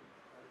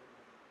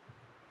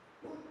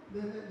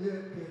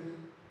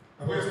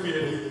 Where's me?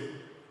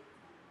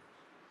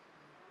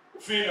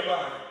 Free the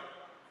bag.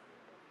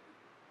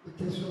 The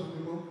test of the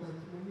moment,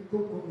 when you go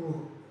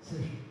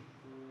session.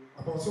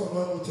 About so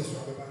long, test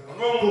of the bag.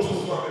 No, go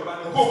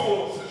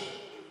session.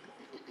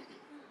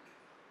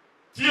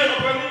 Dear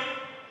Penny,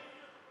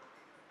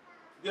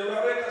 the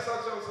American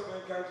Sanctions of the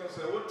country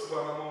say, what to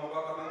one among,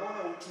 but I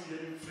want to 2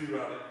 years free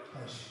rather.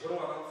 What do I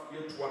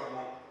get to one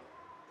among?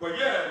 But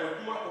yeah, when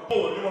you want to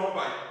board, you won't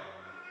buy.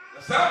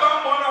 The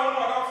Sabbath one I want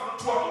to have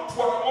for 12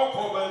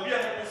 or and be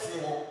able to see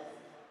more.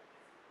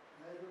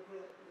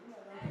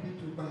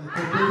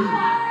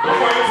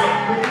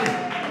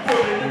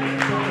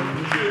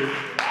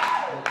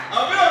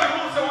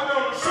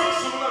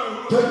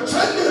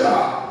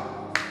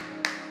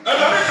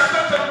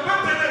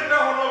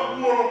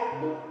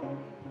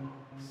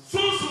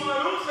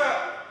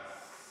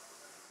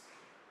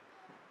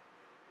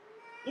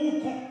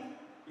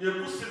 You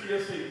could see the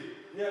essay.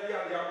 Nearly the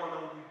one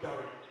we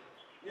carry.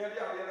 Nearly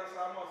the other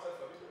side of the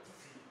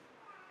fee.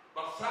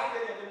 But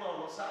Saturday at the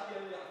moment,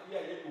 Saturday at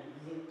the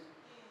move.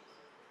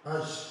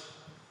 Ash.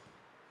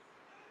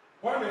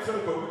 Why they feel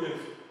good?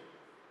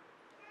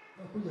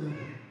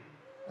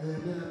 I am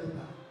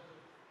there.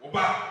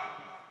 Oba.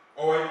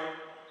 Oh,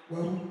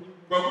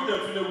 well,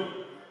 good enough.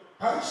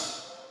 Ash.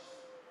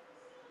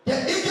 The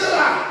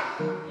Igala.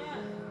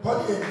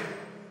 What is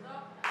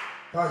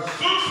Ash.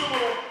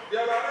 The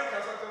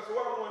American Sanctions,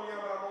 one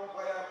year,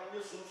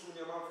 I'm soon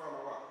your man from a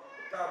while.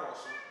 That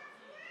was it.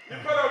 You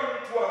put out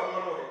 2 hours.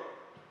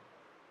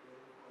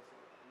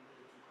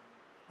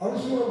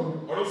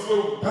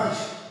 Also,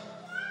 Ash.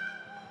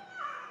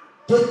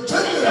 The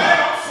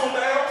general. So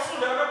they also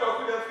never go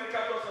with the 3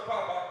 catches of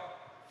Papa.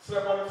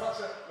 Several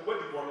fashion, the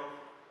wedding one.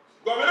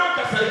 Governor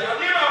can say, I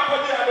didn't have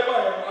the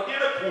buyer, I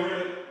didn't call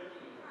you.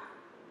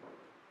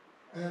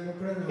 I am a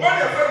friend. What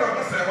your friend of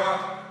the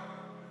Sabbath?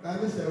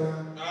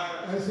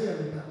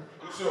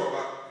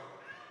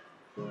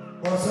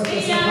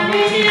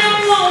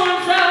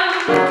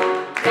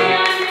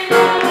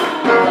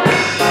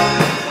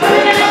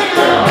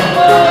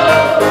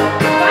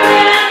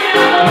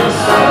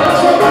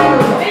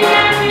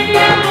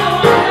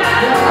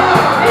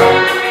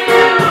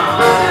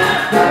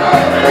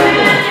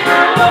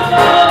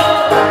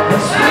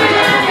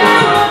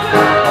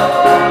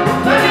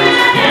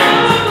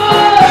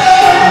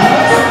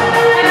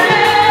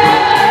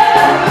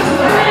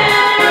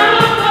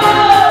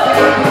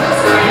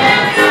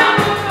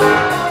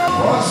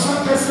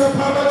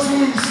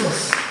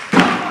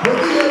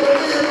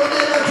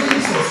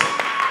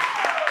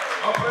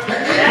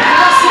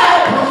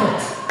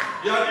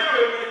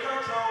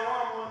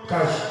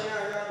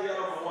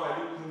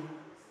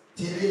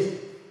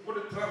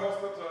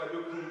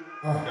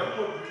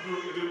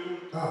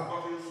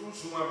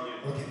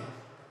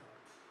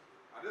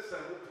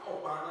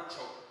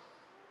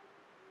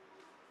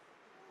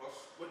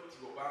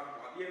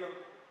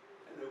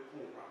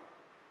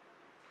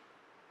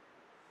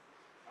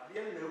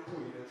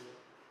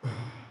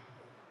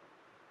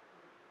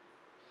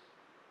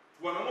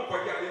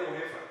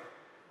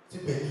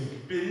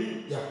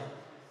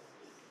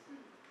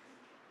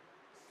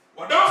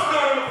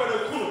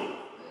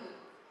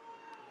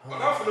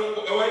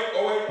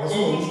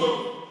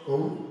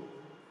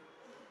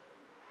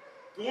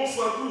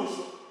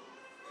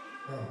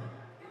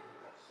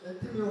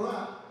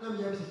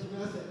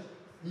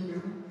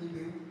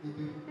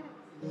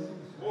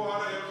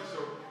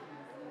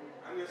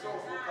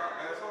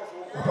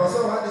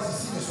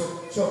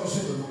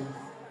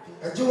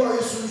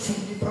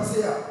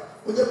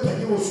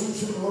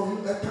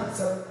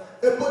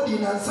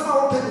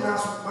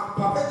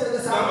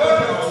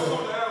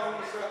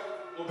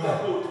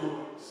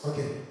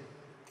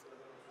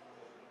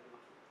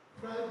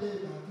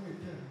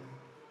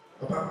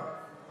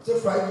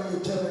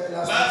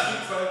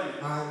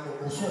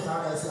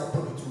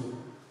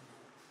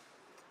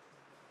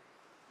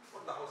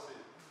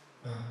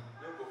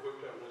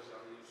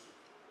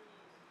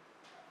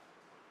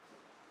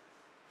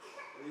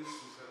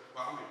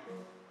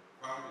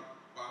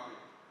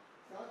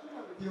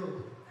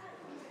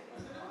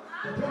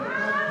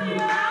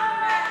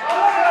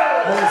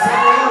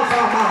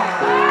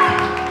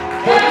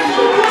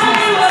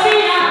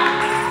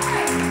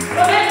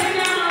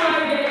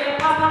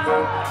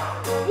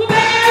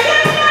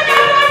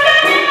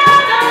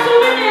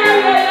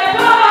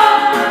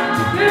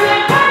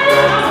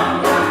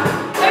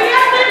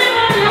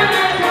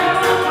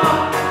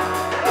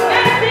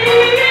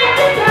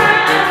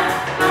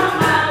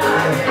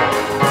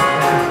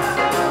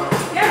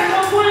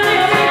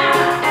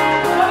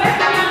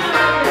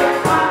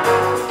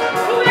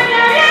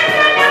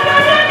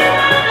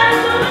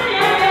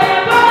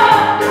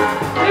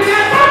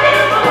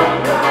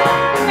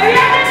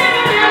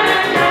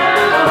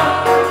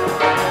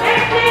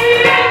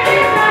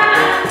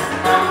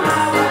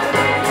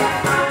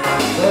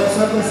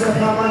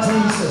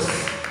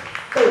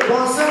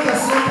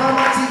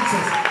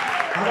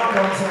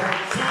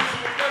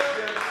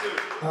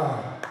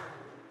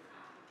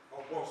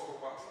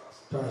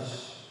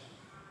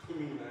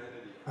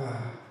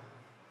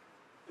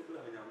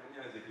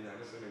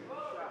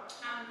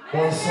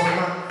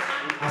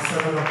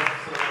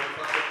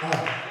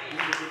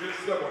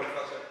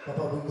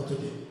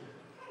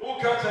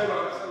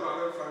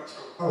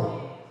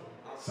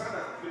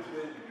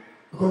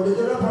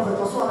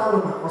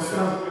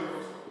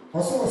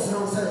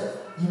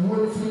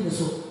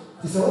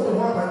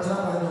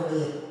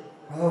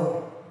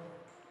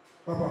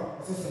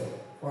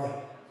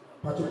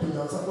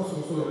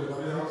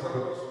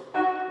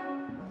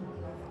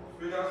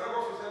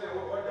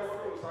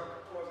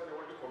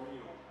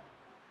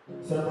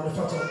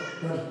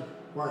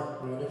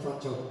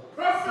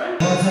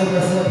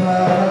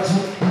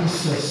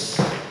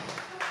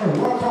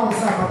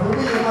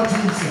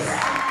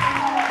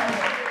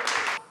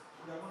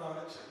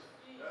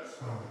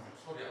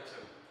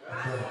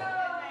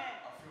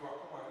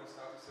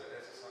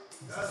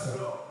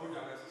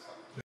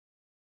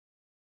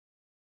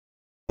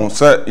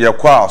 Sir, your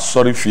qua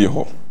sorry for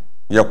you.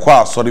 Your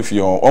qua sorry for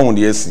your own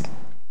yesi.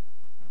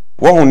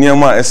 One near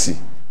esi.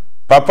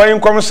 Papa in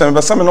commission,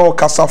 but some no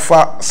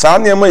casafa,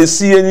 Sanya may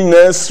see any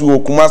nurse who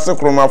Kumasa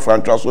Chroma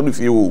franchise sorry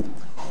for you.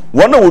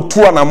 1 or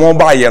 2 and a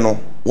mobile, yeno.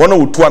 1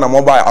 or 2 and a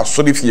mobile are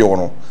sorry for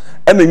you.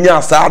 And the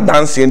near side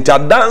dancing,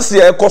 dance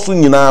here,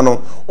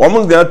 Cosunino,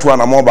 almost there 2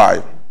 and a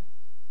mobile.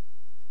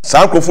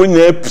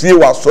 Sankophone, Pia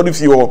was sorry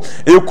for you,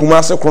 a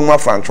Kumasa Chroma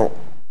franchise.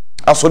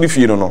 A sorry for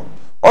you no.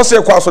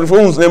 Ose kwa sorry for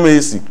name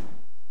esi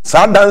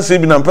sa dance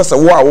bi na mpesa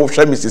wo a wo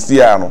hwe misisi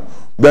ya no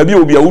ba bi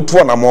obi a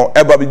wuto na mo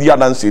eba bi dia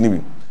dance ni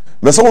bi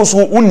be so so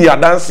uni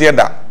dance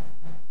da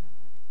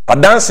a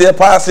dance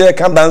pa se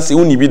kan dance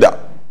uni bi da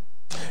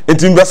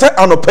enti mbese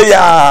anope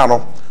ya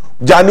no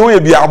jani wo ye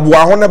bi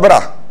aboa ho ne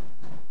bra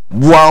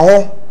boa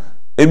ho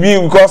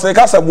ebi because e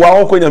kasa boa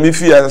ho konya me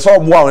fie so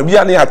boa ho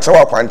bia na ya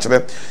chewa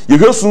kwankyere ye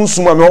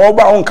hwesunsum a me wo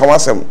ba ho nka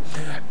wasem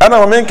ana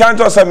ma me nka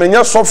nto se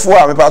menya sofo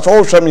a me pa so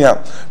hwe me ha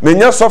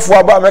menya sofo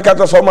aba me ka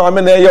to so ma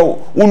me na eyo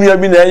unua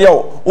bi na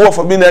eyo wo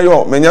fa bi na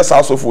eyo menya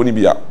sa sofo ni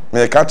bia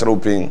me ka kyere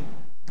opin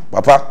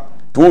papa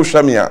to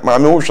hwe me ha ma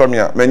me hwe me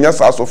ha menya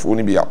sa sofo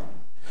ni bia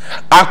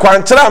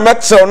akwankyere a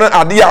mekyere no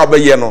ade a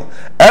obeye no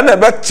ena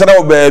be kyere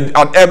oba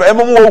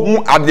emmo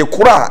hu ade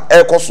kura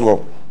ekoso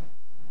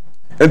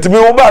ntimi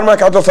wo ba ma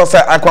ka to so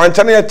say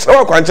akwankyere ye kyere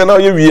akwankyere na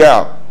ye wie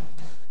a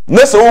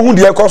na se wo hu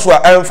de ekoso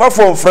a emfa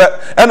fo mfre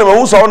ena ma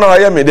hu so na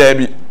ye me da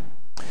bi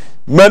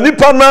ma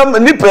nipa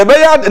be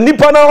ya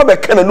nipa na be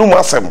kana nu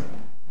asem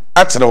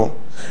akyere wo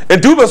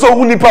enti be so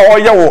hu nipa o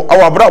ye wo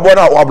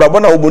awabrabo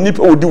na wo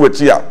nipa odi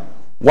wachi a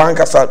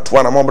wankasa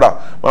to na mombra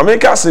ma me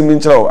ka asem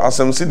nkyere wo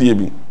asem si de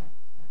bi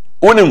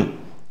onim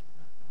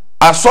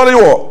asori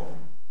wo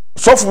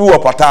sofu wo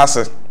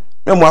patase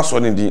me mo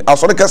asori din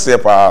asori kese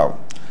pa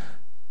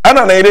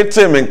ana na ire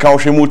teme nka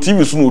hwe mo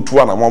TV so no otu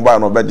na mobile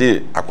no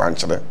beje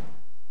akwankyere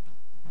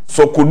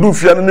so kodu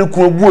fia no ne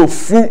ku abu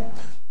afu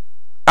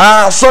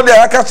so de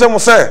aka che mo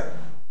se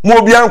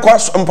mo bia nkwa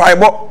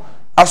mpaibo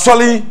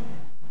asori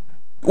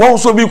won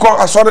so bi ko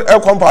asori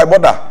ekwa mpaibo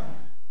da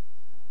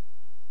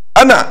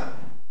ana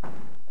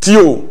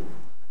tio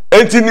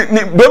enti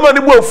ni be ma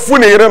de bu afu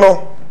ne ire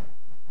no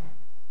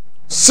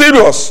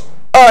serious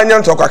anya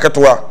ntokwa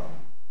ketwa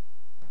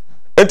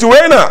enti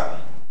we na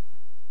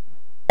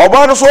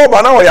oba no so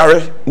oba na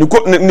oyare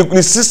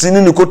ni sisi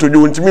ni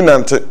kotojo ntimi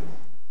nante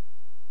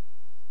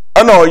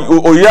ana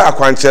oye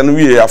akwanche no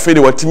wie afede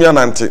watimi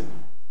anante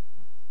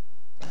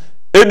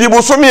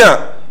edibo somia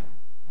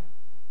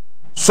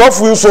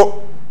sofu nso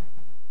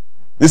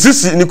ni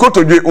sisi ni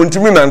kotojo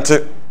ntimi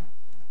nante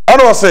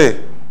ana o say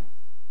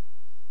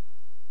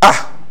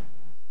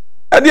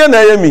ade na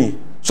yemi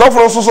sofu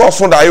nso so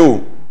oso dae o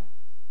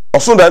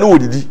oso dae no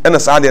wodidi ena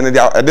saa de ne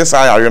de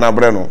saa yare na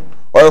bre no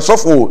o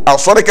sofo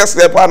asore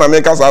kese pa na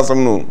me kasa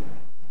asem no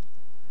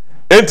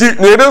enti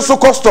na ere so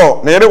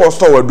costo na ere wo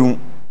store wadum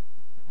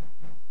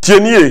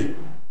tienie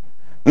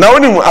na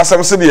onim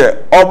asem se de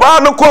oba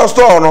no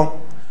costo no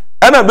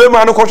ana be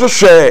ma no ko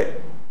hwehwe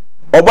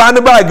oba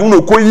ne bag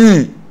no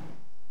koyi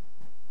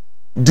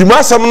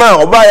dimasem na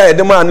oba ya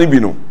de ma ne bi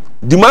no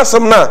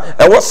dimasem na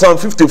e wo Psalm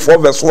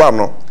 54 verse 1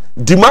 no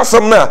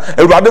dimasem na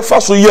ewrade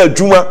fa so ye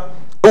adwuma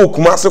e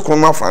okuma se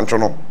kroma francho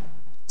no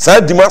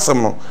sa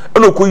dimasem no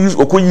eno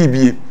okoyi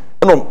bie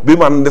eno be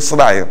man de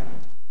srae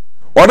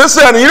ode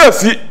se na ira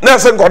fi na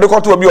se nkode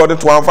koto bi ode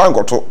to anfa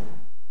nkoto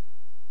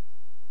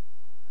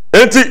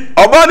enti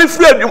oba ne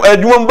fi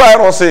adwuma mba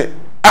ro se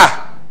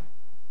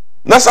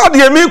na sa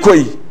de mi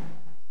koyi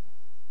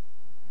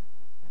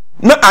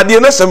na ade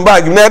na se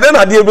bag na ede na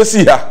ade be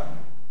si ha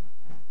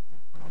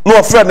no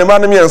ofre ne ma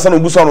ne mi ensa no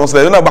buso no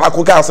se na ba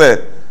ko ka se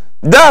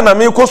da na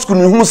mi ko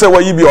skulu hu se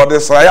wayi bi ode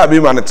srae abi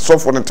ma ne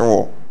sofo ne te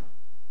wo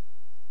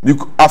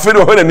afede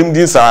o hwe nim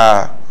din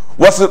saa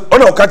was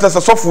ona o kata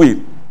se software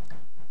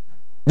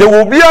de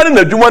wo bia ne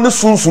adwuma ne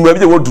sunsun ba bi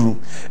de woduru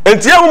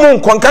enti ya mo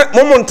nkonka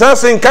mo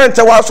ntase nkan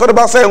te wa so de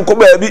ba se nko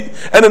ba bi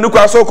ene nuko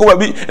aso ko ba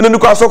bi ene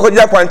nuko aso ko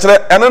ja kwankyere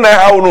ene na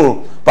ha wo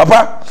no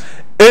papa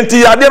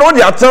enti ya de no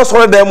de atan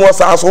so de mo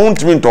sa so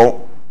huntimi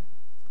nto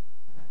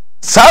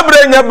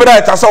sabre nya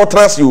bra ta so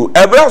transio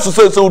e bra so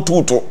se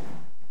ututo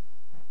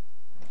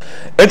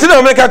enti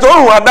na me ka to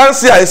hu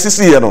adanse a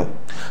esisi ye no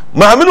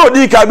maame no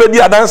di ka be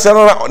di adanse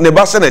no ne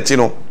ba se na chi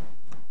no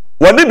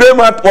oni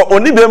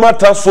be ma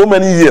ta so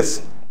many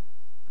years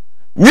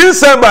ni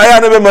se ba ya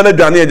ne be ma na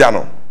dwane eja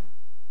no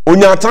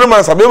onya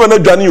atrema sa be ma na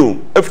dwane o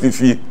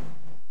afifi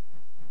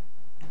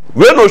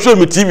we no show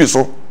me TV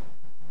so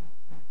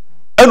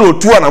eno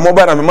otu na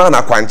mobile na me ma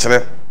na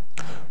kwankyere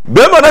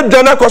be ma na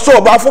dwane ko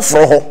so ba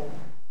foforo ho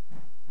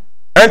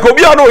enko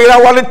bia no yira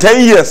wale 10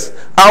 years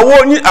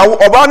awoni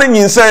oba na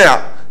nyinsen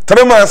ya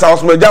 3 months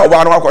house me ja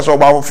oba no akoso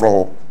oba foforo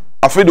ho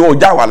afede o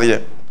ja wale ye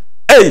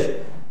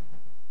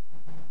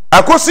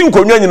akosi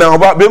nkonwa nyina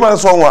oba be ma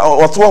so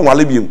woto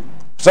wale biem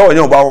so wonye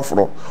oba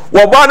foforo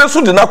wo ba ne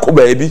so de na ko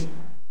baabi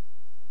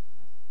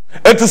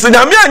etise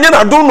nyame anye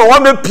na do no wa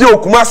me pie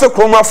okuma se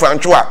kroma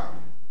francho a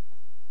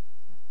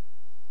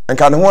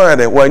enka ne ho ya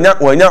de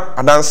wanya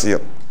adanse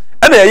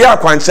ena ye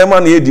akwanche ma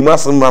na edi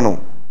masem ma no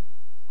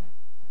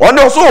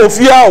wonde so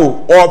ofia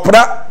o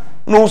opra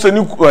no se ni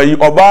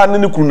oba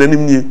ne kru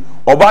nanim nie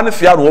oba ne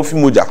fia ro ofi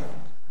moja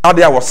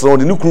ade a wosere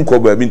de ni kru ko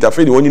baabi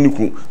ntafe de wonye ni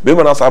kru be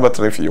ma na sa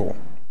abetre fie ho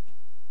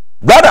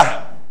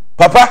brother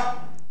papa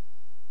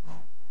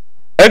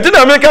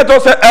entina make to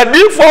say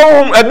adifo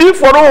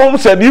home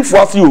say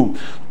adifo asi o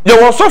ye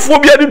wosofo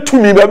bia de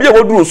tumi ba bia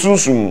woduro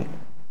sunsun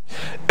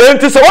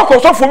enti se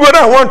wakosofo bia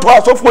na won to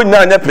asofo nyina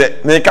anya pe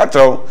me ka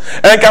tro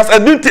enkas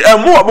adinti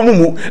emu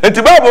abomumu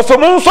enti bible so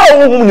mo nso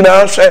wo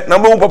nyina hwe na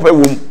mo papa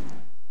wom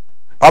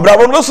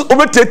abrabo no so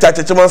obeteta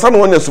chechemansa no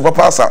wonya su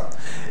papa asa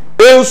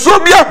enso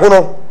bia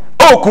hono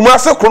o kuma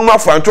se kronma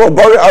francho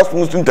Glory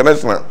House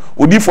International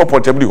odifo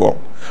Tabri ho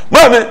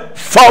mame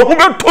fa ho be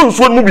to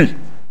nso no bi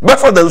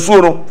better than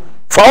so no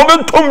fa ho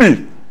be to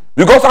bi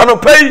because I no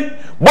pay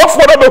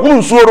bofo da be hu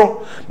nsuo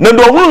no na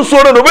ndo hu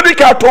nsuo no be di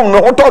ka tom no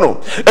hoto no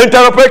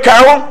enta pe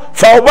kai ho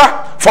fa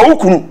oba fa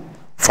wukunu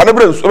fa ne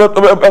bre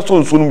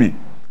nsuo no bi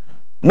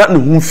na ne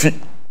hu fi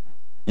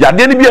ya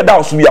de ne bi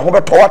da so bi a ho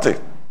be to wate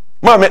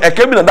ma me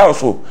eke bi na da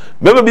so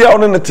be bi a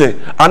ono ne te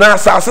ana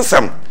asase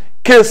sem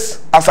case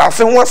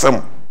asase ho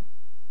asem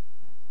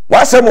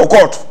wasem o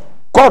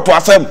court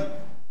asem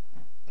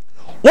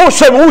wo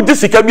hwem wo di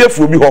sika bi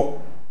afu obi ho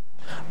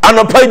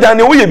anopai da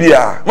ne wo ye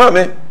bia ma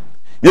me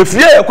ye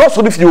fie e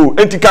kwaso de fie o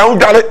enti kan wo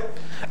dwale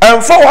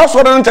emfa wo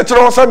aso de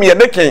nchekere ho sa me ye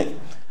deken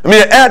me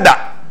ye elder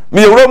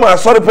me ye roma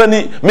asore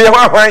pani me ye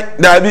hwan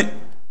da bi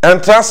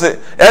entrance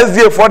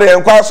SDA for the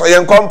enkwaso ye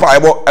nkompa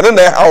ebo ene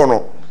na ha wo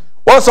no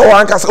wo so wo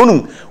ankasa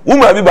onum wo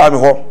ma bi ba me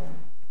ho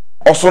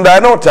osunda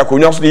na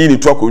otakonwa so yi ni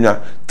to akonwa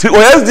ti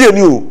o SDA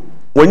ni o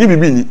wonyi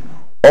bibi ni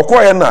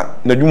okoye na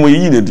dwumo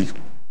yi na di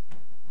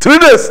 3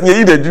 days ni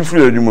yi na di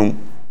free dwumo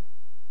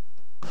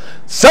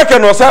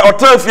second was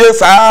otanfie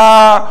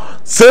sa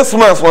 6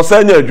 months was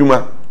anya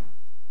adwuma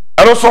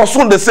ero so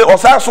so de se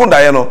osa so da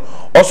ye no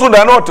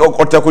osunda na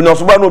otakonwa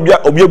so ba no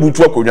obi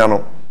abutu akonwa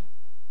no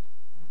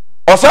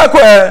osa ko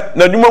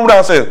na dwumo mu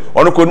da se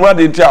ono konwa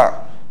de ntia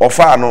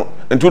ofa no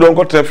ntu don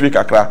ko traffic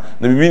akra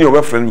na bibi ni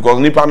obe friend because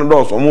nipa no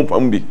do so mo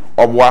pam bi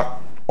oboa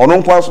ono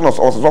nkwa so no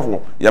so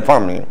so ye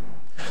pam me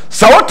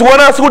sa what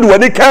wana so de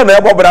wani kan na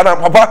ebo bra na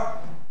papa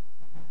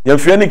ye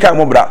mfie ni kan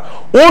mo bra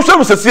wo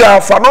hwem sesi a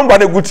fa number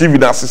na good TV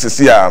na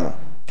sesi a no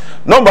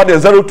number de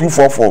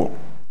 0244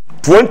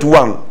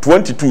 21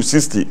 22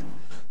 60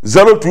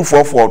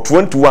 0244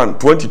 21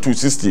 22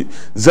 60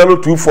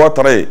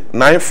 0243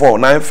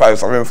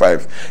 949575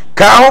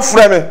 ka ho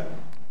frɛ me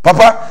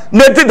papa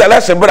na di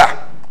dalase bra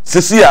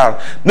sesi a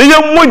ne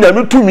ye mo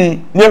nyame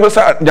tumi ne ho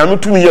sa nyame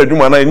tumi ye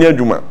adwuma na ne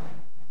adwuma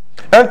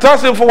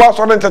entrance fo wa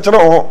so ne nchekere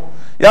ho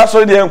ya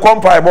so de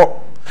enkompa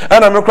ebo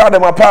ana me kra de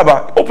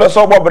mapaba o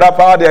peso obo bra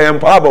pa de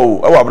empaba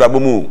o e wa bra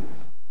bomu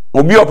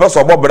obi o peso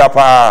obo bra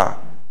pa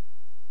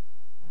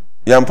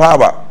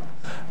yempaba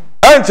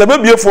anche be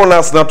bie phone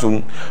last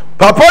natum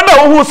papa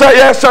na wo hu sa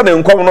ye sha ne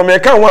nkom no me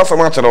kan ho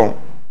asama kire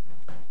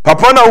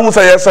papa na wo hu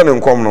sa ye sha ne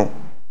nkom no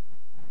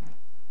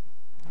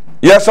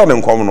ye sha ne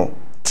nkom no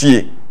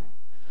tie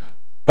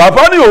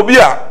papa ni obi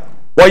a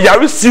wo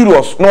yare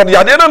serious no de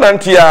ade na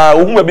nantia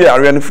wo hu ma bi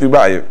yare no free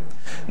baaye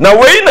na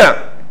wei na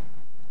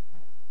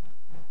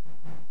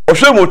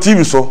ohwemo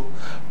TV so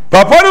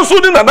papa no so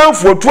ni na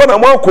danfo tuo na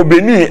mo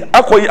akobeni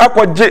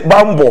akogye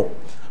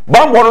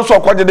bambo no so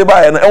akogye de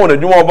baaye na e wona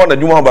dwuma obo na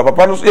dwuma ba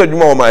papa no so ye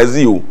dwuma o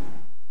maazi o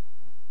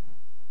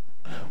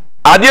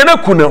ade na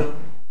kuna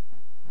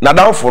na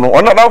danfo no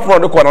ona danfo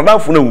no ko na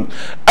danfo na wu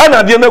ana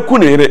ade na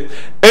kuna ere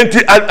enti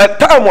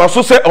time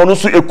aso se ono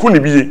so ekune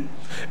biye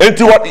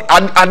enti what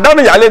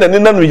adano yale na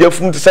nina no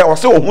yafum te se o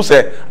se ohu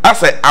se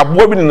ase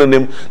abo bi na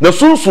nem na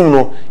sunsun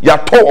no ya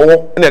to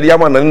owo na de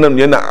yama na nina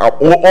no na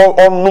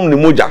onum ni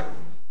moja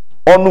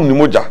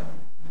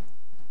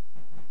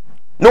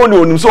no ni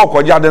onim se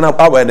okoje ade na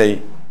aba na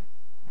yi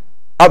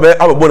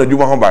aba bo na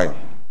dwuma ho bai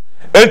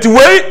enti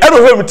wei ero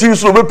hwem TV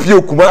so be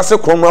pie kuma ase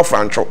krom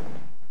afrancho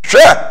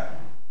hwe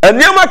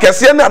eniema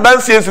kese na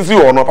danse esisi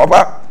wo no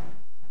papa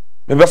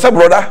me be se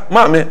brother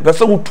ma me be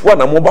se wutua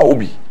na mo ba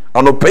obi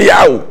anope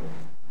ya o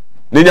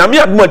ne nyame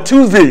aduma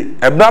Tuesday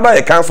ebnada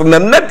e cancel na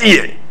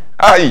nadie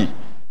ai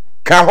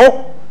ka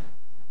ho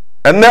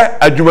ene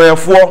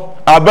adwumayefo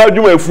aba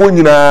adwumayefo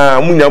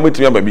nyina munya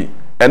metimi ababi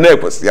ene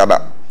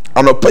ekwasiada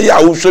anope ya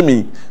wo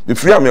hwemi be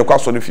free am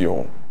ekwaso ne fie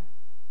ho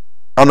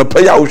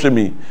anope ya wo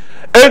hwemi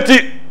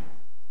enti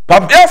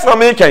papa from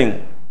me kan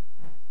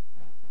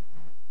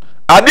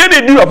ade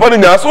de di papa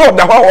nya so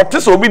oda ho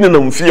otese obi ni na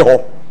mfie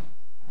ho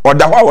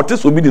oda ho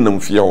otese obi ni na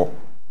mfie ho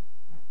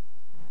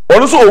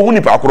ono so ohu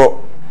ni pakoro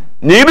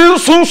ni ri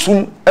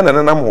sunsun ena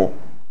nanam ho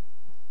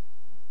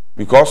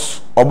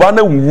because oba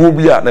na wuwo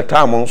bi a na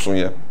time nso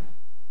ye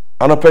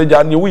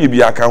anapaja ni wo ye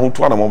bi aka ho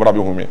to na mo bra bi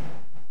ho me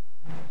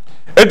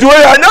eti wo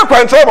ya anya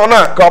kwantre mo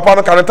na ka opa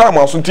no ka time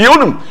aso nti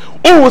yonum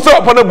ohu se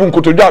opa na bu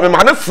nkotodwa me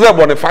ma ne sre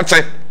bo ne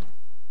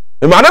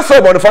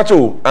fache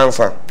o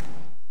ansa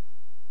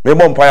me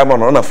bom pa ya ma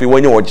no na fe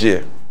wanye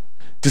oje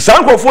ti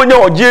sankofo wanye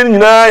oje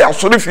nyina ya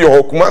so ne fie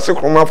ho kuma se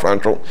kroma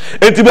francho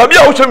enti ba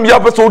bia wo hwem ya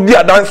pese odi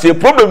adanse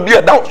problem bi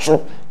e da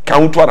so ka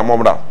ho to na mo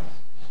bra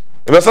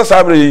e be se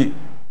sabre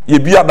ye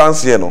bi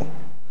adanse no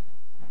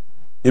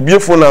ye bi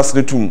phone last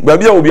ne tum ba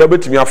bia obi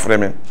abetimi afre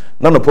me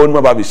na no pa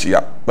onuma ba be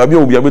hia ba bia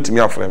obi abetimi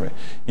afre me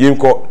ye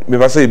nko me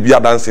ba se ye bi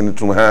adanse ne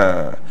tum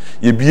ha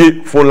ye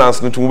bi phone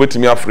last ne tum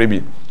betimi afre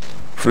bi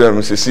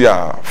frère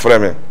Cecilia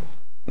frère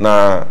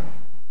na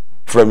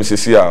frère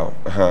Cecilia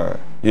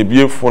ye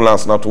bie phone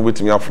lance na to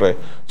wetimi afrɛ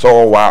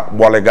so wa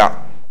bolega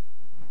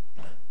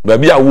ba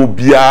bia wo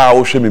bia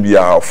wo hwɛ me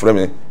bia frère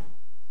me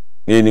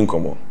ye ni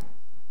nkomo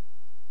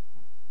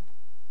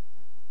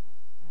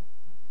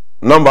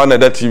number na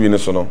that TV ne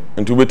so no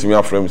ntu wetimi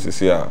afrɛ me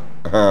Cecilia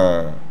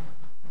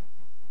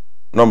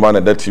number na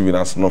that TV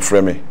na so no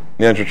frère me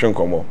ne ntwetwe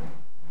nkomo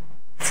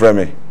frère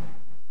me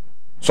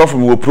so for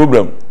me wo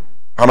problem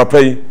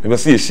anapay me be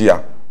se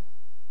yeshia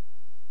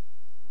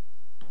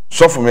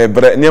sofo me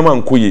bre niam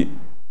ankoyi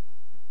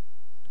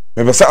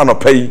me be say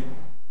anopai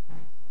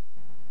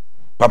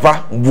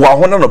papa bua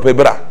ho na anopai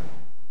bra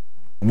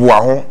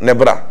bua ho ne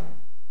bra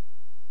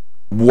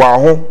bua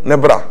ho ne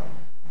bra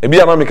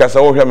ebi ana me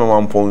kasa wo hwe me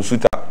mamponsu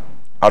ta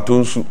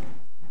atonsu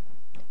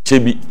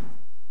chebi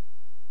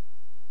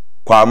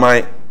kwa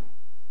mai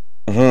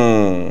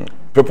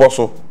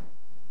peposo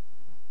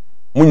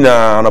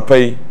munya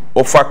anopai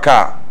ofa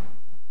ka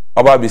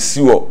aba be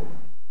siwo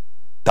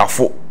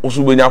tafo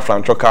osu benya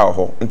francho ka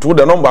ho ntu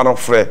de number no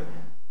frɛ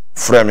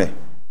me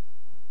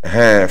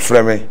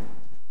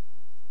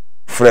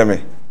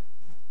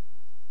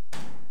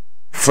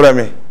frɛ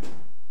me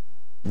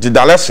di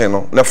dalese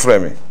no na frɛ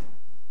me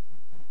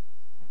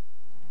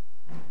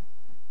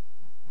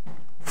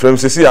frɛ me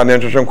sisi ya na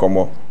ntwetwe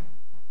nkomo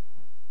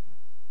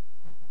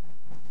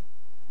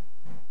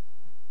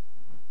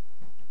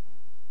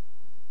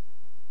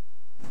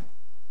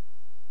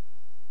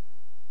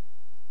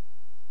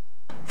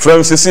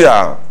frame sisi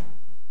a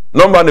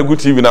number na good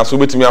TV na so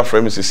betimi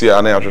aframe sisi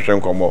a na ya hwehwe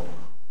nkomo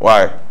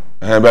why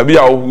baby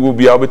a wo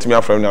bia betimi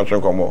aframe na hwehwe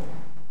nkomo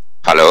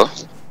hello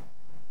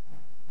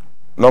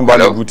number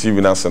na good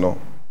TV na se no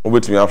wo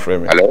betimi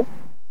aframe hello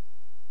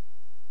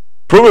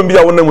problem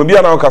bia wo na mu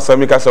bia na kasa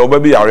mi kasa wo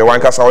baby yare wan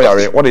kasa wo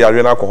yare wo de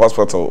yare na ko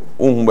hospital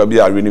ohun baby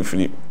yare ni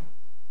free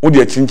wo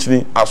de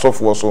chinchini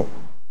asofo so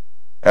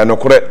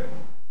enokore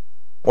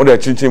wo de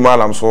chinchini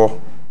malam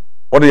so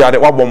wo de yare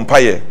wa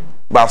bompaye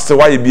ba se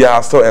wa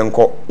bia so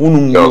enko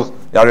unum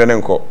yare ne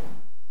enko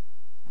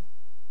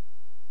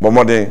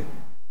bomode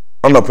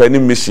ona pa ni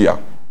mesia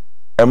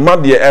emma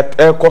de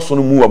ekoso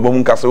no mu abom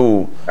nkase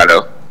o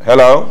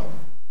hello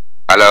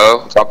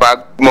papa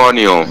good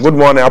morning good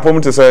morning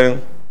apom to say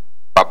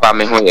papa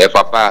me ho ye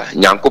papa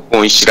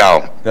nyankopon hyira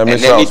o ene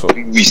ni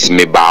 3 weeks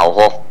me ba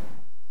ho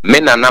me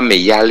na me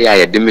yale a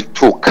ye de me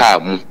to ka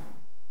mu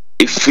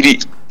efiri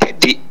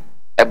kedi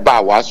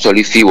eba wa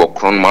sori fi wo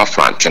kron ma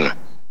franche no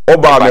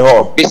oba me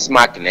ho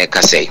Bismarck na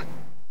kase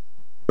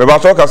me ba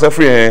so kase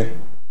free he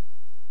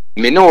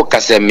me no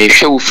kase me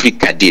hwe wo free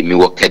kade me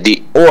wo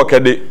kade wo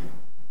kade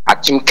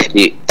akim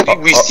kade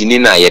 3 weeks ni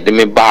na ye de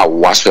me ba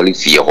wa sori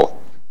fi ho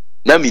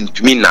na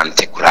mintumi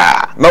nante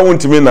kura na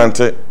wontumi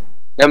nante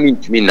na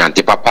mintumi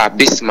nante papa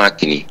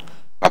Bismarck ni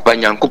papa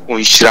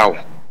nyankopon hyira wo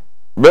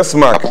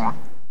Bismarck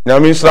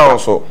nyame hyira wo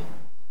so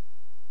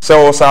se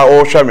wo sa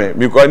wo hwe me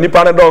because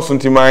nipa ne do so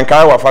ntima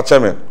nkai wa fa che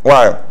me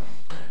why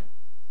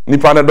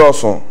nipa ne do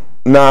so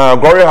na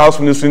Glory House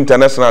Ministry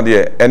International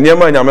de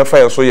enema nyame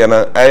fa so ye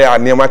na eya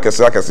enema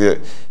kese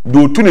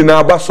do tuni na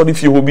aba so de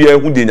fie ho bia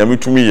hu de nyame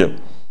tumi ye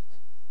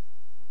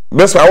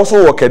Bismarck wo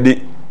so wo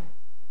kade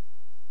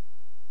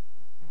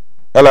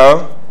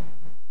hello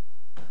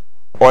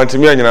want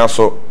me anyina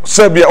so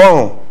se bia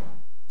oh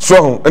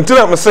so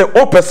until me say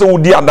o person wo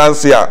di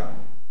adanse a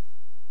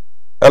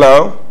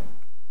hello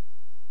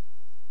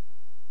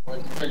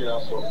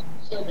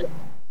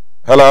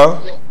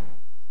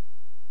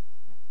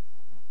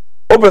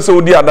o person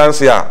wo di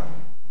adanse a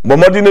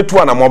bomodi ne tu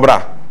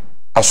anamobra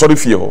asori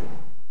fie ho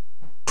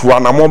tu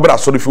anamobra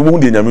asori fie wo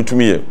de nyame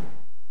tumi ye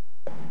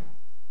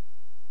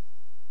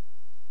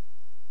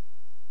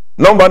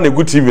number na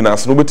good TV na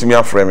so betimi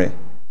afrɛ me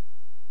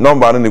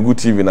number na good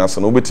TV na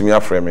so betimi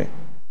afrɛ me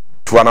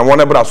tu anamon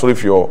na bra asori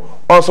fie ho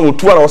also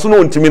tu ana so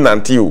no ntimi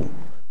nante o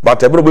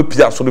but ebro be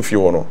pia asori fie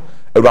ho no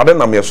awurade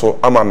nam ye so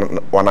ama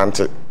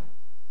wanante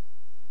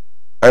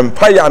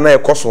empire na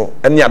ekoso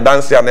ene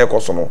adanse na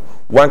ekoso no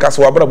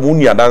wankase wabra mu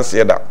ni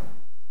adanse da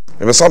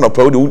ebe sa no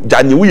pa wo de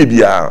janye wo ye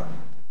bia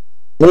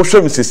wo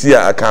hwem sesi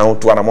a aka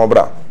to anamon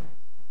bra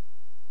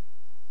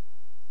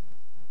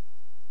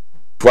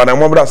tuana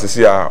mobra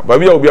sisi a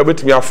baby a obi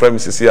abetimi aframe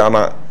sisi a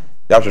na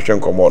ya hwehwe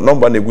nkomo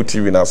number na good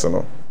TV na se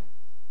no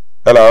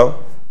hello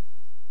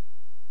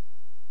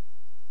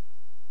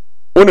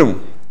unim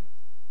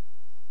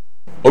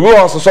obi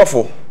wa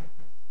sosofo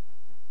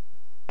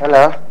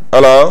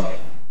hello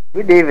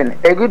good evening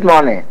good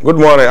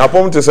morning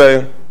apom to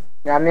say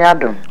nyame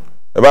adom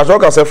e ba so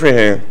ka se free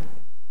he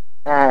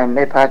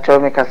me pa cho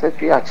me ka se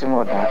fi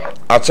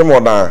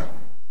achimoda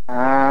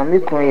mi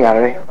kun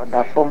yare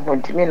oda fom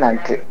ontimi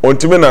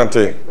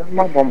nante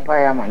ma bompa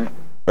ya man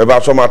me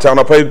ba so mate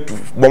na pay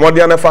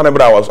bomodi na fa ne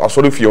bra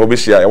asori fie ho be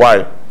hia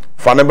why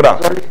fa ne bra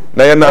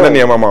na ye na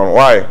ne mama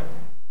why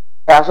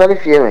asori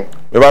fie we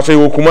me ba so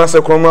yokuma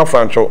se kroma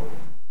francho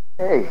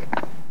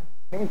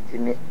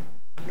mintimi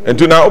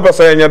entu na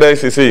obasa ye nya da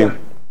sisi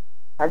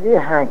ade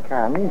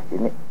hanka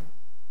mintimi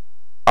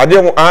ade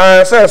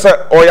se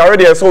o yare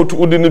de se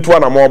udi ni tu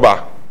na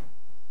moba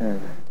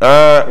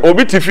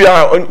obi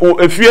tifia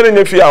efie ne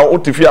nyefia o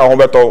tifia ho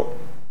beto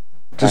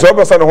ti so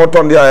person ho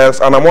ton dia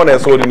anamon na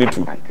so ni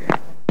tu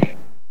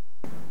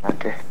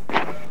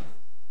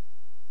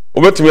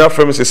obetimi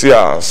afrem sisi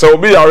a se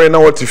obi yare na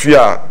wo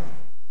tifia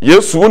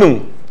Yesu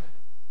unu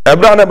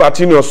ebra na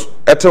Batinios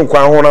eten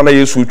kwan ho na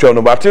Yesu twa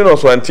no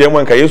Batinios antiem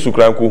nka Yesu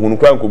kran ko hunu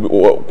kwan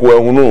ko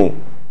ehunu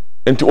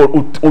enti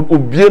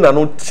obie na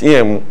no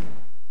tiem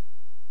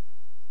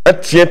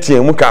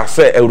atietie mu ka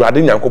se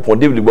Awurade Nyankopon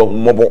David bo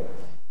humobo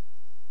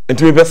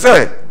enti me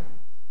pese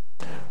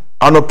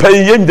anopa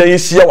yi yɛn dan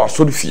sia wa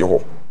so fie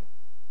ho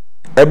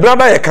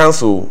ebrada ye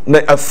cancel na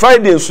a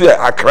Friday nso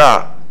ya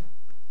Accra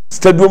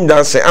stadium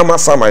dance ama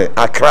samai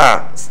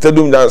Accra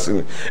stadium dance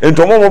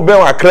entomo mo be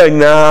Accra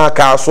nyina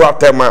ka so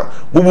atema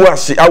bubu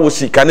ahye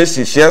awosi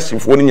kanesi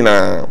hyiasifo ni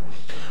nyina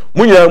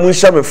munya mu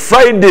hya me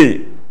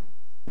Friday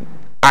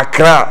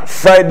Accra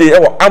Friday e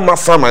wo ama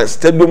samai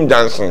stadium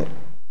dance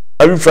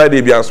every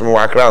Friday bia so mo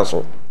Accra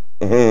so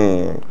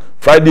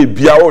Friday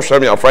bia wo hwa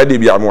me Friday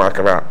bia mo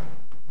Accra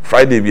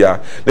Friday bia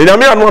le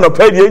nyame anu na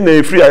padi na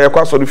efiri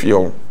ayekwa so do fie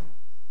ho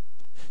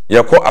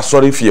yeko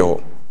asori fie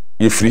ho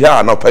ye free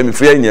ha na pa mi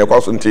free nya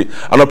yeko so nti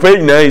anopa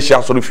nyina ye hia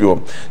asori fie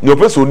ho ni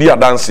opeso di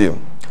adanse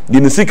di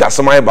ni sika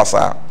asman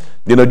basa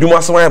di na dwuma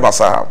asman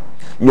basa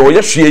ni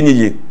oye hwe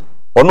nyiye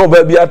ono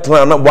ba bia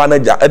tena na bwa na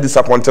ja a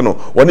disappoint no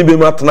woni be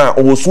ma tena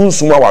o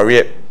sunsum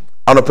awawe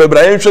anopa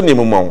bra yen hwe ni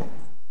mumon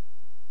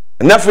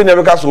na fe ne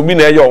be ka so obi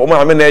na eyo o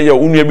ma me na eyo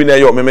unu bi na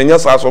eyo me menya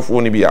sa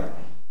asofo ni bia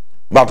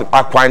but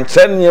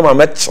akwanchen ni ma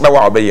mechira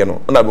wa obeye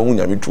no na be hu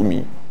nyame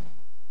tumi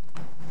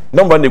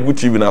number na good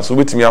TV na so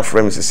betimi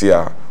aframe sisi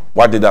a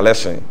what did the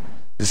lesson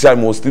sisi I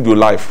must studio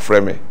live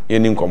frame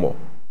eni nkomo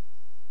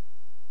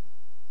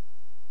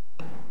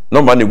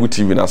number na good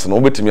TV na so no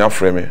betimi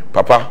aframe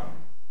papa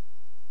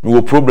we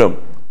go problem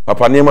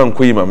papa ne ma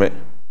nkoyi ma me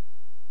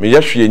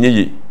yahwe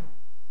enye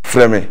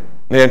frame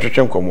na ye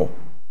twetwe nkomo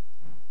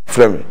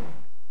frame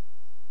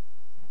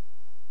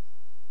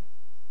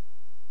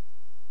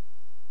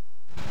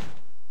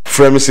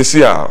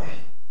sisi a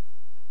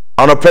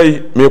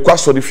anapay me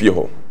kwaso de fie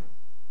ho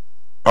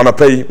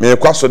anapay me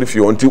kwaso de fie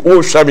ho nti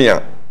o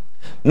hwamia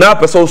na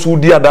pese so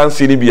di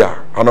adanse ni bia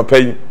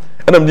anapay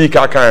enam di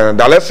ka kan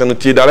da lesson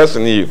ti da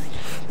lesson ni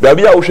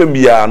bia a wo hwam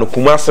bia no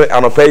kumase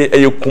anapay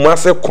eye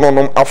kumase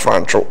kronom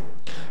afrancho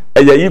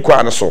eye yi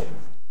kwa ne so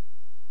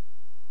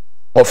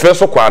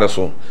ofeso kwa ne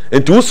so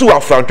nti wo si wa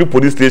afrancho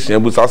police station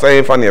abu sa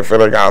say fa na e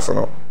fere gas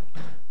no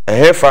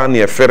fa na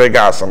e fere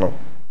gas no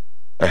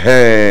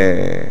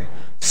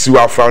si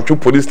wa francho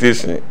police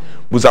station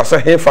buza sa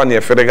hefa na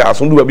efere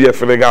gas ndu ba bi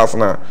efere gas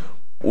na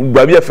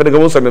ba bi efere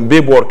gas so me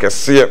billboard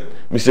kese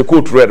Mr.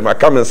 Coat Red ma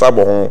come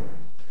sabo ho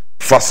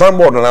fa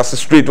sandboard na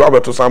straight wa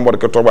beto sandboard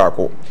keto ba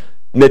ko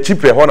na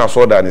chipe ho na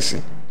so da ni si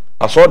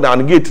aso da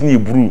na gate ni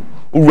bru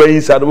uwa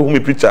inside bo hu me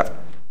picture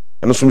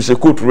eno so Mr.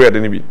 Coat Red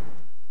ni bi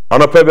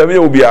anopa ba bi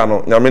obi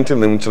ano nya mente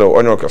na mkire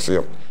onyo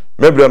kese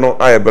mebre no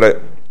ayebre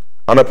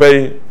anopa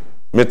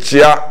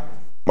metia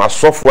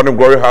masofo ne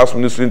Glory House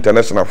Ministry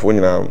International fo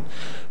nyina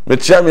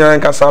metia mi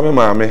anka sa me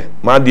maame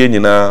ma de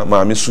nyina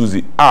maame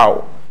Suzy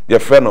aw ye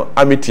fe no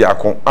amiti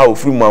akon aw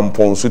firi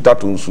mampon su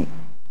tatonsu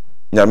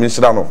nyame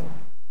sira no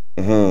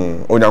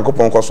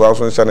onyankopon koso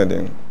aso nse ne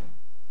den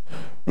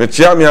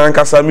metia mi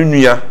anka sa me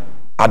nua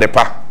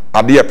adepa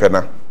ade ye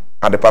pena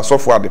adepa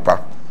sofo adepa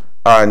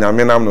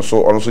nyame nam no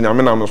so ono so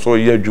nyame nam no so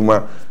ye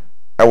adwuma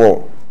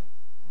ewo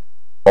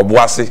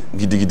oboase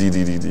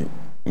gidigidi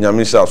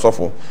nyame sha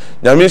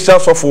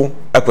sofo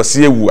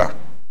akwasi ewu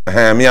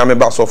a me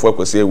ameba sofo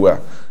akwasi ewu a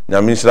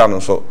nyame sha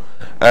no so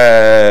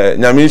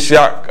nyame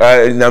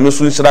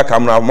su nshira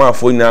kamra ma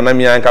afo nyina na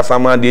me ankasa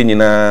ma de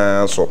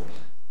nyina so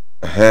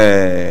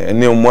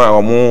ene mu a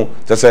omo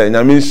se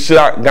nyame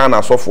sha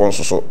Ghana sofo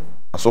nso so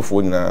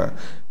asofo nyina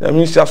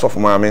nyame sha sofo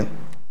maame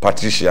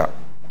Patricia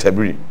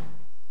Tabri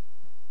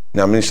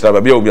nyame sha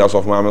ba bia obi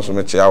asofo maame so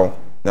me chia wo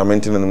nyame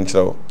ntina no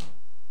nkyira wo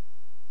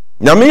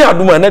nyame ya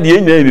aduma na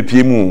de nyina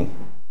ebepie mu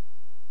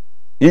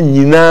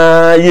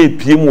nyina ye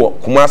pie mu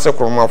kuma se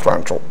kroma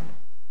francho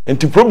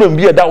enti problem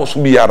bi e da wo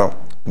so bi ya no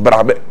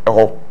brabe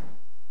ho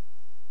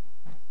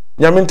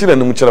nyame ntina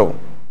no nkyira wo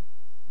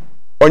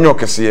onyo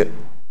kese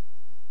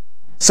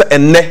se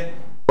enne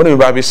woni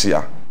ba bi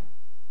sia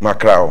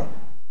makrao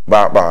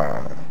ba